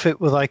don't fit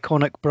with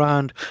iconic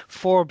brand.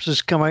 Forbes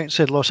has come out and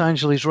said Los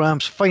Angeles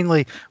Rams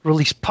finally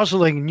released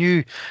puzzling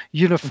new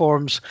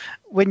uniforms.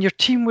 When your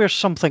team wears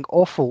something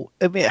awful,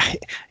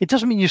 it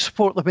doesn't mean you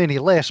support them any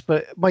less,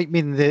 but it might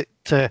mean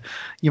that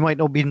you might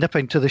not be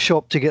nipping to the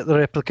shop to get the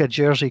replica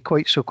jersey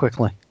quite so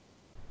quickly.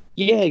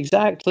 Yeah,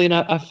 exactly. And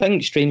I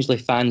think, strangely,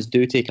 fans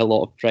do take a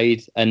lot of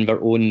pride in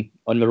their own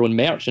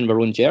merch and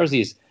their own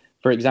jerseys.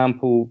 For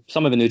example,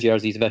 some of the new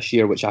jerseys this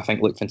year, which I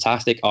think look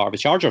fantastic, are the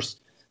Chargers.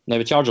 Now,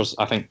 the Chargers,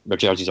 I think their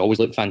jerseys always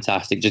look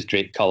fantastic, just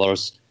great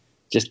colours,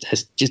 just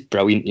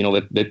brilliant.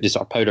 The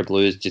sort of powder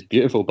blue is just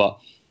beautiful. But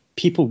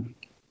people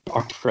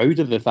are proud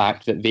of the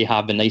fact that they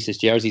have the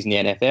nicest jerseys in the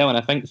NFL, and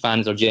I think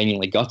fans are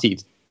genuinely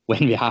gutted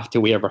when we have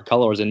to wear their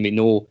colours and we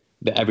know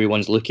that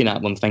everyone's looking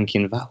at them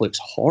thinking, that looks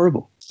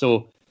horrible.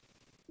 So,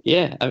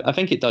 yeah, I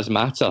think it does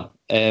matter.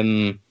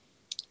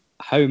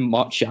 How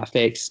much it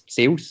affects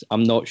sales,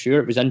 I'm not sure.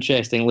 It was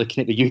interesting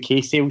looking at the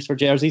UK sales for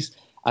jerseys.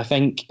 I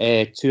think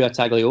Tua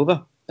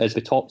Tagovailoa is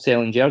the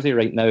top-selling jersey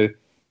right now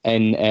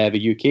in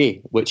the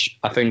UK, which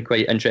I found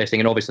quite interesting.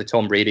 And obviously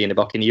Tom Brady and the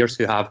Buccaneers,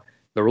 who have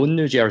their own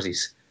new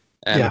jerseys.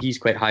 He's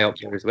quite high up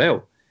there as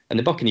well. And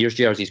the Buccaneers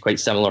jersey is quite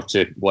similar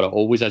to what it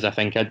always is, I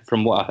think.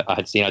 From what I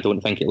had seen, I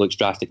don't think it looks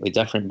drastically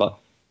different, but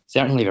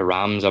certainly the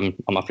Rams, I'm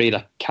afraid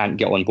I can't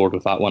get on board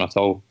with that one at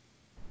all.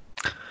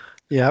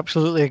 Yeah,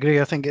 absolutely agree.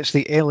 I think it's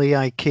the LA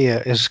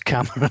IKEA, as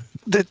Cameron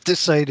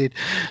decided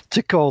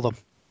to call them.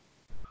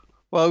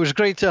 Well, it was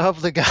great to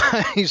have the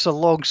guys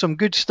along. Some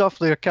good stuff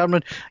there,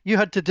 Cameron. You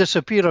had to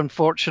disappear,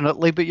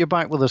 unfortunately, but you're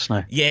back with us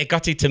now. Yeah,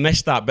 gutted to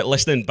miss that, but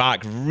listening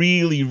back,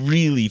 really,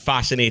 really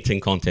fascinating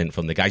content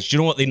from the guys. Do you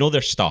know what? They know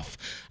their stuff.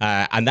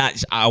 And I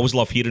always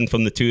love hearing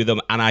from the two of them,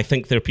 and I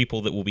think they're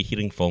people that we'll be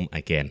hearing from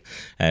again.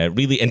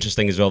 Really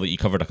interesting as well that you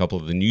covered a couple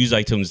of the news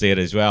items there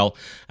as well.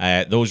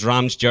 Those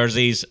Rams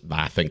jerseys,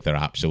 I think they're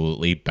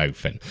absolutely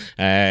bouffing.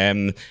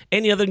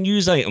 Any other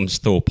news items,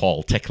 though,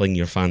 Paul, tickling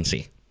your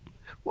fancy?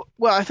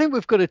 Well, I think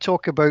we've got to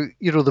talk about,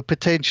 the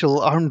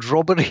potential armed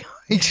robbery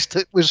heist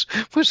that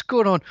was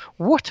going on.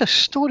 What a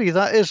story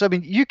that is. I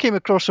mean, you came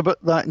across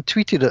about that and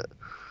tweeted it.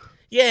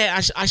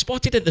 Yeah, I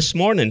spotted it this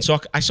morning, so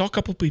I saw a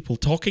couple of people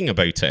talking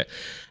about it,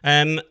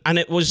 and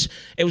it was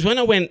when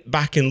I went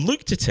back and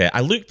looked at it. I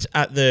looked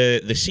at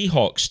the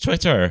Seahawks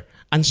Twitter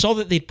and saw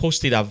that they'd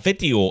posted a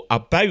video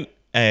about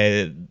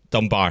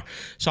Dunbar.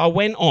 So I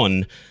went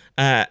on.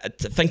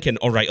 Thinking,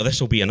 all right,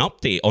 this will be an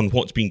update on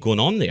what's been going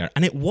on there.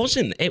 And it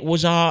wasn't. It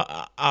was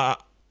a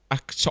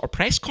sort of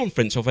press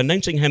conference of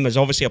announcing him as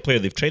obviously a player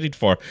they've traded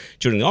for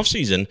during the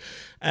offseason.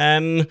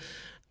 And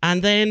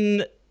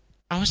then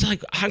I was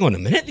like, hang on a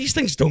minute, these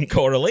things don't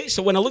correlate.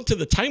 So when I looked at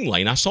the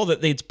timeline, I saw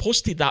that they'd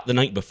posted that the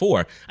night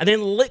before. And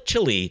then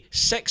literally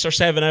 6 or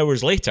 7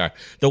 hours later,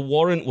 the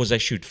warrant was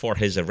issued for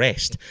his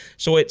arrest.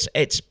 So it's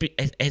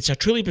a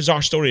truly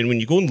bizarre story. And when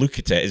you go and look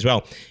at it as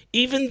well,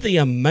 even the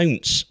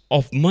amounts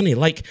of money,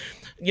 like,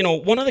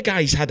 one of the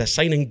guys had a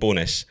signing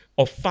bonus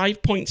of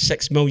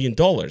 $5.6 million.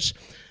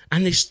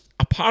 And they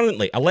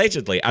apparently,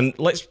 allegedly, and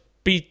let's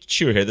be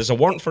sure here, there's a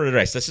warrant for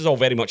arrest. This is all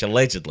very much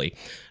allegedly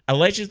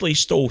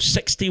stole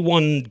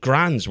 61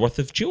 grand's worth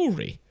of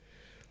jewellery.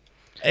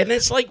 And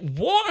it's like,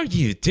 what are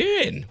you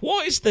doing?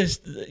 What is this?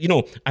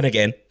 And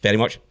again, very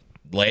much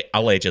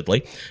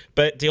allegedly.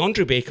 But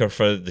DeAndre Baker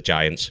for the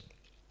Giants,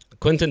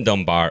 Quinton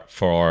Dunbar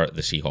for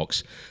the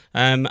Seahawks,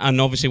 and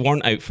obviously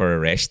warrant out for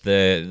arrest.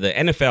 The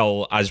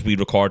NFL, as we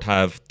record,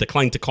 have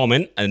declined to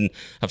comment and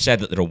have said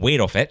that they're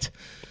aware of it.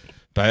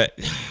 But...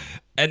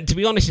 And to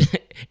be honest,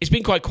 it's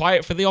been quite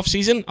quiet for the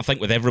off-season. I think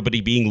with everybody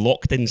being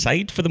locked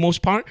inside for the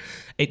most part,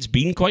 it's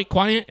been quite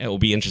quiet. It'll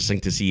be interesting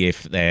to see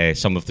if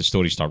some of the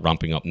stories start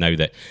ramping up now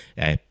that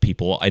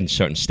people in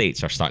certain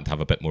states are starting to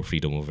have a bit more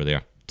freedom over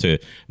there.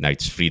 Now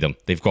it's freedom.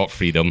 They've got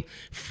freedom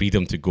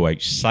to go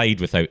outside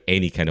without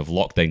any kind of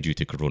lockdown due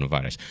to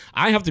coronavirus.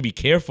 I have to be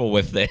careful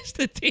with this.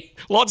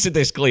 Lots of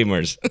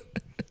disclaimers.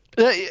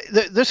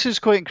 This is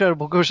quite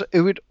incredible because it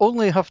would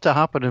only have to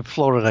happen in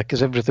Florida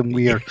because everything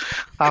weird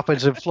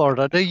happens in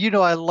Florida.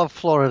 Now, I love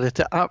Florida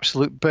to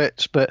absolute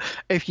bits, but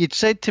if you'd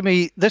said to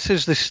me, this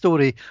is the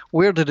story,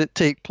 where did it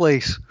take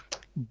place?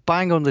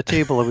 Bang on the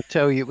table, I would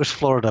tell you it was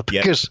Florida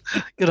because,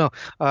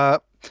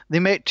 they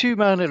met two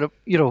men,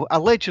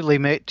 allegedly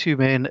met two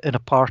men in a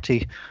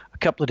party a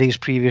couple of days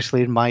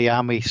previously in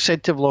Miami,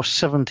 said to have lost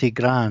 70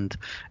 grand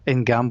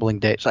in gambling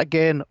debts.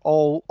 Again,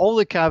 all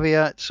the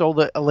caveats, all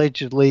the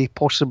allegedly,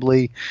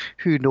 possibly,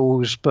 who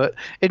knows. But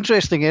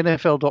interesting,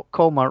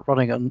 NFL.com aren't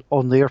running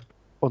on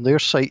their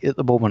site at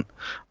the moment.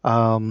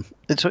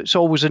 It's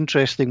always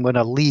interesting when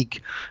a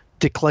league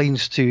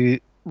declines to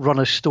run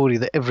a story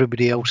that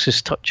everybody else is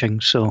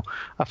touching. So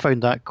I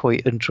found that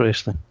quite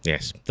interesting.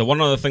 Yes. The one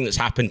other thing that's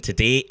happened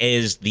today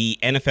is the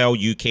NFL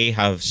UK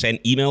have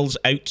sent emails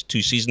out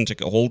to season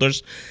ticket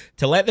holders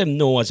to let them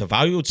know as a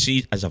valued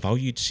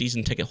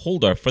season ticket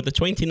holder for the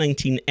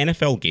 2019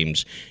 NFL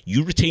games,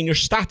 you retain your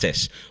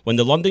status when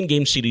the London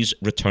Game Series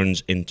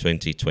returns in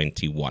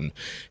 2021.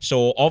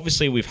 So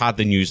obviously we've had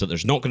the news that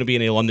there's not going to be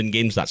any London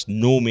games. That's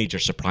no major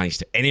surprise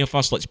to any of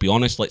us. Let's be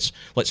honest.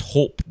 Let's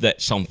hope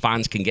that some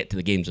fans can get to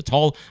the games at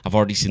all. I've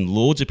already seen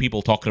loads of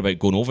people talking about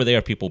going over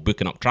there, people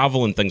booking up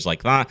travel and things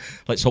like that.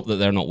 Let's hope that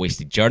they're not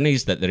wasted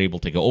journeys, that they're able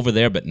to go over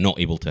there but not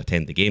able to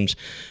attend the games.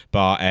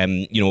 But,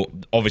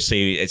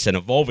 obviously it's an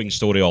evolving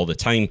story all the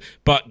time,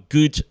 but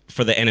good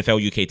for the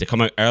NFL UK to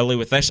come out early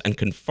with this and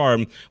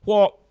confirm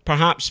what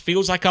perhaps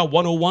feels like a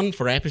 101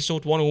 for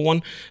episode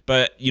 101,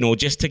 but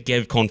just to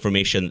give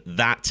confirmation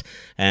that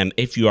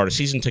if you are a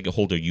season ticket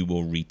holder, you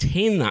will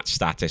retain that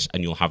status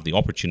and you'll have the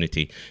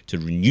opportunity to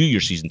renew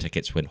your season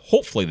tickets when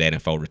hopefully the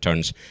NFL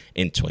returns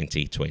in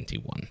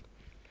 2021.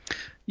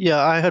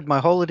 Yeah, I had my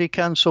holiday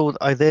cancelled.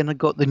 I then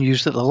got the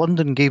news that the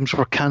London Games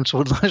were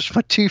cancelled. That's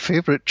my two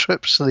favourite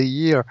trips of the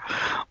year.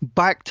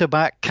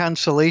 Back-to-back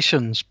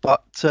cancellations.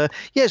 But,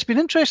 it's been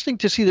interesting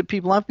to see that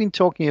people have been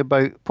talking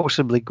about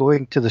possibly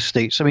going to the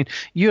States. I mean,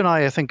 you and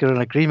I think, are in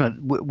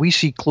agreement. We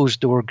see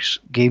closed-door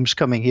games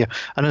coming here.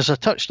 And as I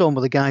touched on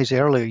with the guys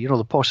earlier,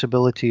 the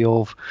possibility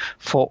of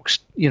Fox,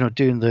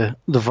 doing the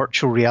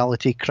virtual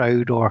reality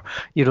crowd or,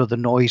 the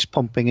noise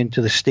pumping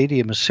into the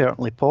stadium is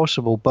certainly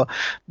possible. But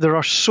there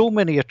are so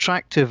many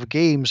attractive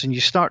games, and you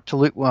start to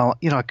look,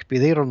 I could be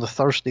there on the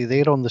Thursday,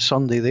 there on the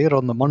Sunday, there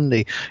on the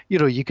Monday.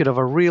 You could have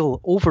a real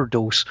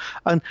overdose.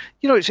 And,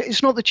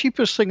 it's not the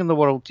cheapest thing in the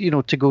world,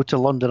 to go to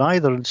London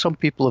either. And some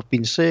people have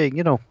been saying,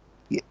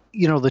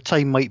 the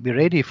time might be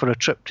ready for a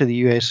trip to the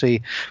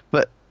USA.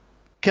 But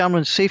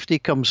Cameron's safety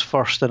comes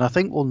first, and I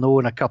think we'll know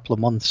in a couple of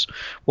months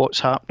what's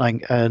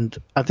happening. And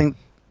I think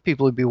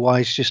people would be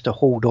wise just to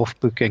hold off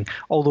booking.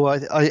 Although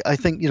I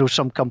think,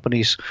 some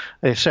companies,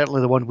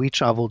 certainly the one we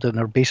travelled in,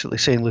 are basically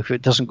saying, look, if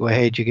it doesn't go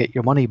ahead, you get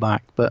your money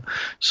back. But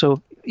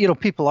so,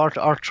 people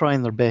are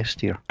trying their best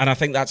here. And I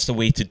think that's the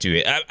way to do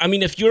it. I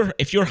mean, if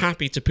you're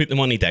happy to put the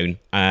money down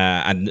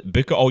and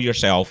book it all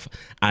yourself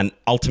and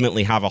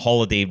ultimately have a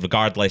holiday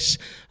regardless,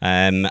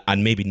 and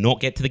maybe not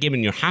get to the game,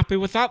 and you're happy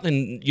with that,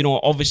 then,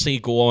 obviously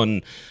go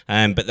on.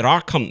 But there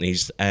are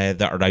companies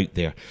that are out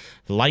there,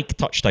 like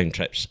Touchdown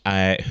Trips,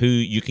 who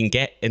you can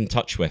get in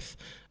touch with.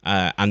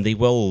 And they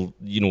will,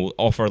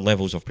 offer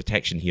levels of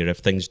protection here if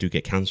things do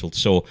get cancelled.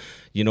 So,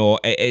 there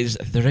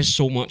is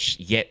so much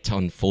yet to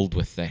unfold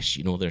with this.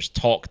 There's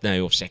talk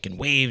now of second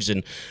waves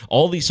and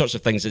all these sorts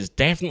of things. It's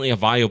definitely a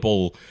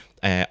viable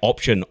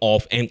option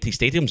of empty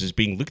stadiums is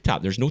being looked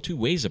at. There's no two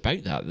ways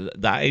about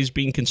that. That is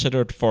being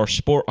considered for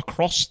sport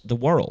across the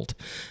world.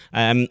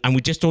 And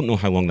we just don't know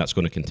how long that's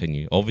going to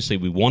continue. Obviously,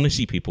 we want to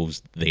see people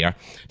there.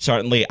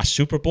 Certainly, a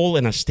Super Bowl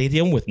in a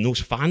stadium with no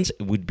fans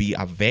would be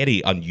a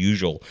very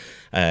unusual,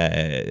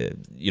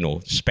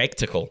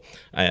 spectacle.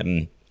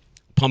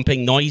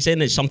 Pumping noise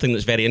in is something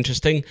that's very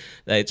interesting.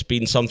 It's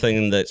been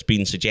something that's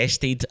been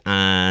suggested,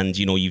 and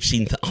you've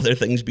seen other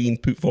things being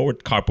put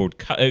forward, cardboard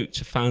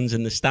cutouts of fans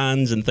in the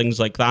stands and things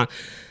like that.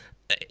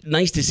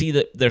 Nice to see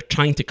that they're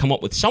trying to come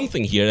up with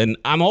something here, and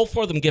I'm all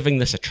for them giving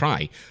this a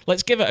try.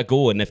 Let's give it a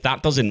go, and if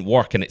that doesn't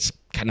work and it's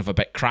kind of a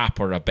bit crap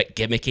or a bit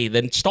gimmicky,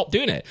 then stop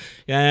doing it.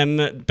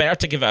 Better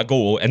to give it a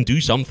go and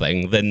do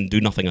something than do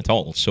nothing at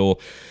all. So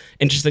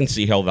interesting to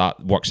see how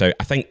that works out.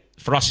 I think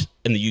for us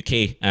in the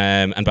UK,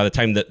 and by the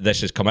time that this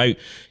has come out,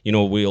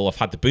 we'll have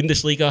had the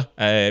Bundesliga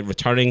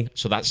returning.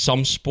 So that's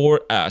some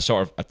sport,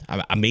 sort of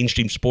a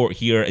mainstream sport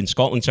here in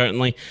Scotland,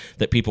 certainly,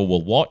 that people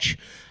will watch.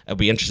 It'll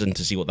be interesting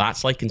to see what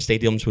that's like in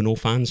stadiums with no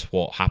fans,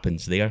 what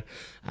happens there.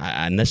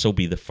 And this will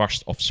be the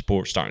first of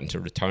sport starting to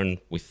return,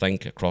 we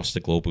think, across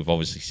the globe. We've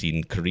obviously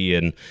seen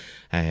Korean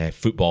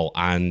football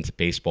and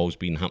baseball's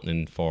been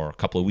happening for a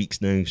couple of weeks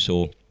now.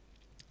 So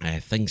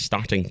things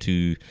starting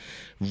to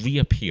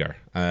reappear.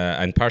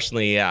 And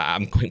personally,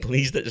 I'm quite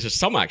pleased that there's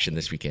some action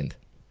this weekend.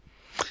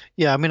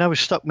 Yeah, I mean, I was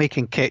stuck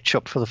making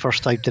ketchup for the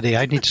first time today.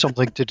 I need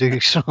something to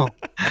do. So,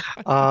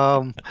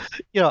 I'm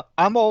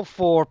all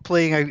for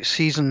playing out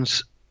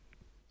seasons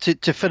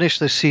to finish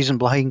this season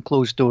behind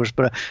closed doors,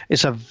 but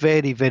it's a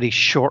very, very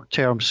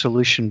short-term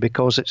solution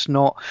because it's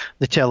not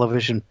the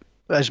television.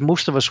 As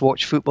most of us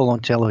watch football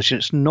on television,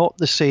 it's not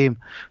the same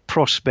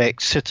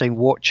prospect sitting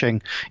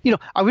watching.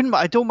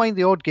 I don't mind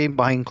the odd game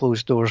behind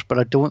closed doors, but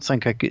I don't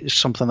think it's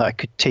something that I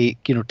could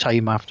take,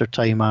 time after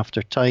time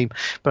after time.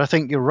 But I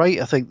think you're right.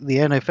 I think the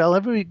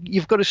NFL,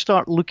 you've got to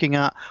start looking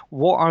at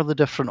what are the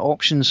different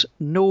options.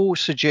 No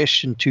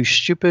suggestion too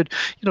stupid.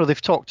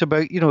 They've talked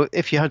about,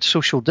 if you had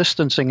social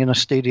distancing in a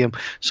stadium,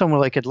 somewhere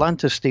like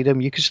Atlanta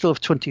Stadium, you could still have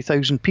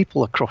 20,000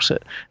 people across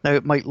it. Now,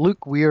 it might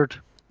look weird,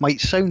 might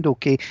sound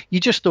okay. You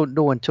just don't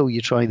know until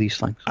you try these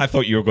things. I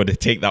thought you were going to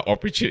take that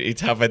opportunity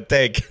to have a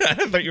dig. I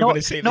thought you were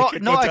going to say they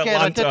could go to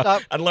Atlanta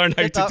and learn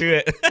how to do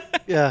it.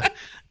 Yeah.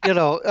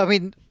 I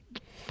mean,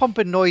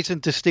 pumping noise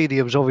into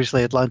stadiums,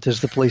 obviously Atlanta's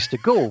the place to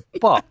go.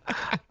 But,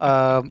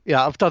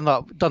 I've done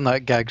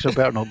that gag, so I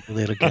better not go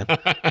there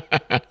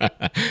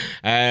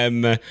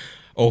again.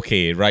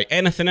 Okay, right.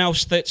 Anything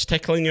else that's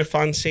tickling your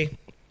fancy?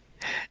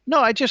 No,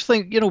 I just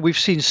think, we've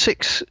seen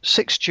six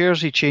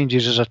jersey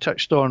changes, as I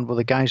touched on with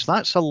the guys.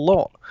 That's a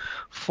lot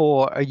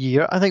for a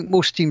year. I think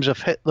most teams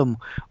have hit them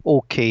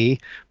okay,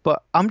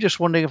 but I'm just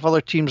wondering if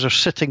other teams are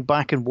sitting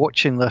back and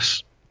watching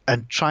this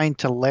and trying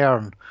to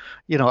learn.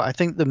 I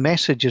think the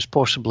message is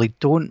possibly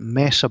don't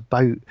mess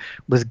about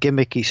with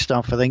gimmicky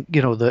stuff. I think,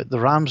 the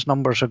Rams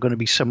numbers are going to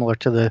be similar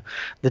to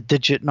the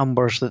digit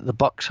numbers that the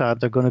Bucks had.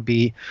 They're going to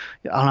be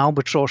an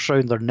albatross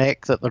around their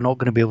neck that they're not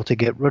going to be able to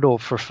get rid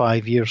of for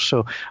 5 years.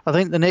 So I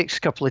think the next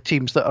couple of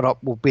teams that are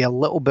up will be a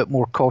little bit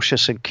more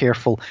cautious and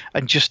careful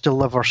and just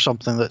deliver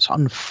something that's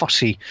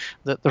unfussy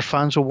that their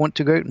fans will want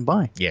to go out and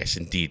buy. Yes,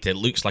 indeed. It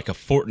looks like a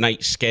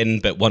Fortnite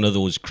skin, but one of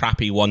those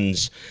crappy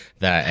ones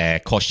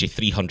that cost you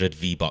 300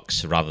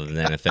 V-Bucks rather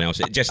than anything else.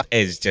 It just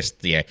is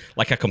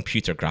like a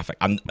computer graphic.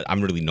 I'm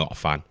really not a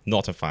fan.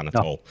 Not a fan at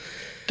all.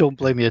 Don't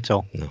blame me at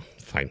all. No,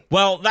 fine.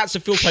 Well, that's a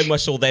full-time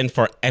whistle then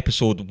for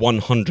episode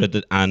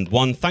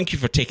 101. Thank you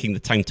for taking the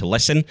time to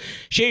listen.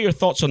 Share your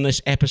thoughts on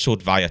this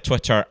episode via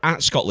Twitter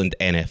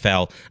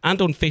 @ScotlandNFL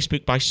and on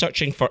Facebook by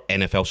searching for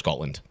NFL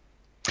Scotland.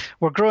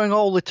 We're growing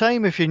all the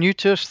time. If you're new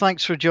to us,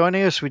 thanks for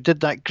joining us. We did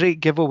that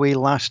great giveaway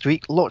last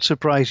week. Lots of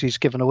prizes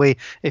given away.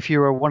 If you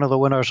were one of the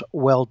winners,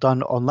 well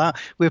done on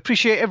that. We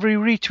appreciate every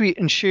retweet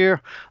and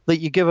share that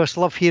you give us.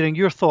 Love hearing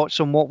your thoughts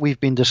on what we've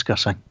been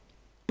discussing.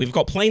 We've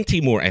got plenty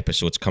more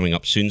episodes coming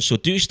up soon, so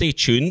do stay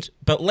tuned.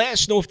 But let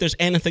us know if there's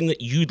anything that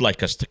you'd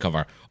like us to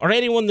cover or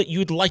anyone that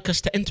you'd like us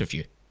to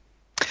interview.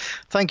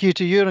 Thank you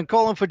to you and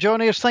Colin for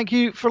joining us. Thank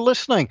you for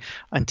listening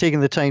and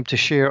taking the time to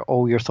share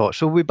all your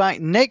thoughts. We'll be back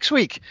next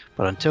week.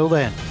 But until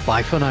then,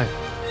 bye for now.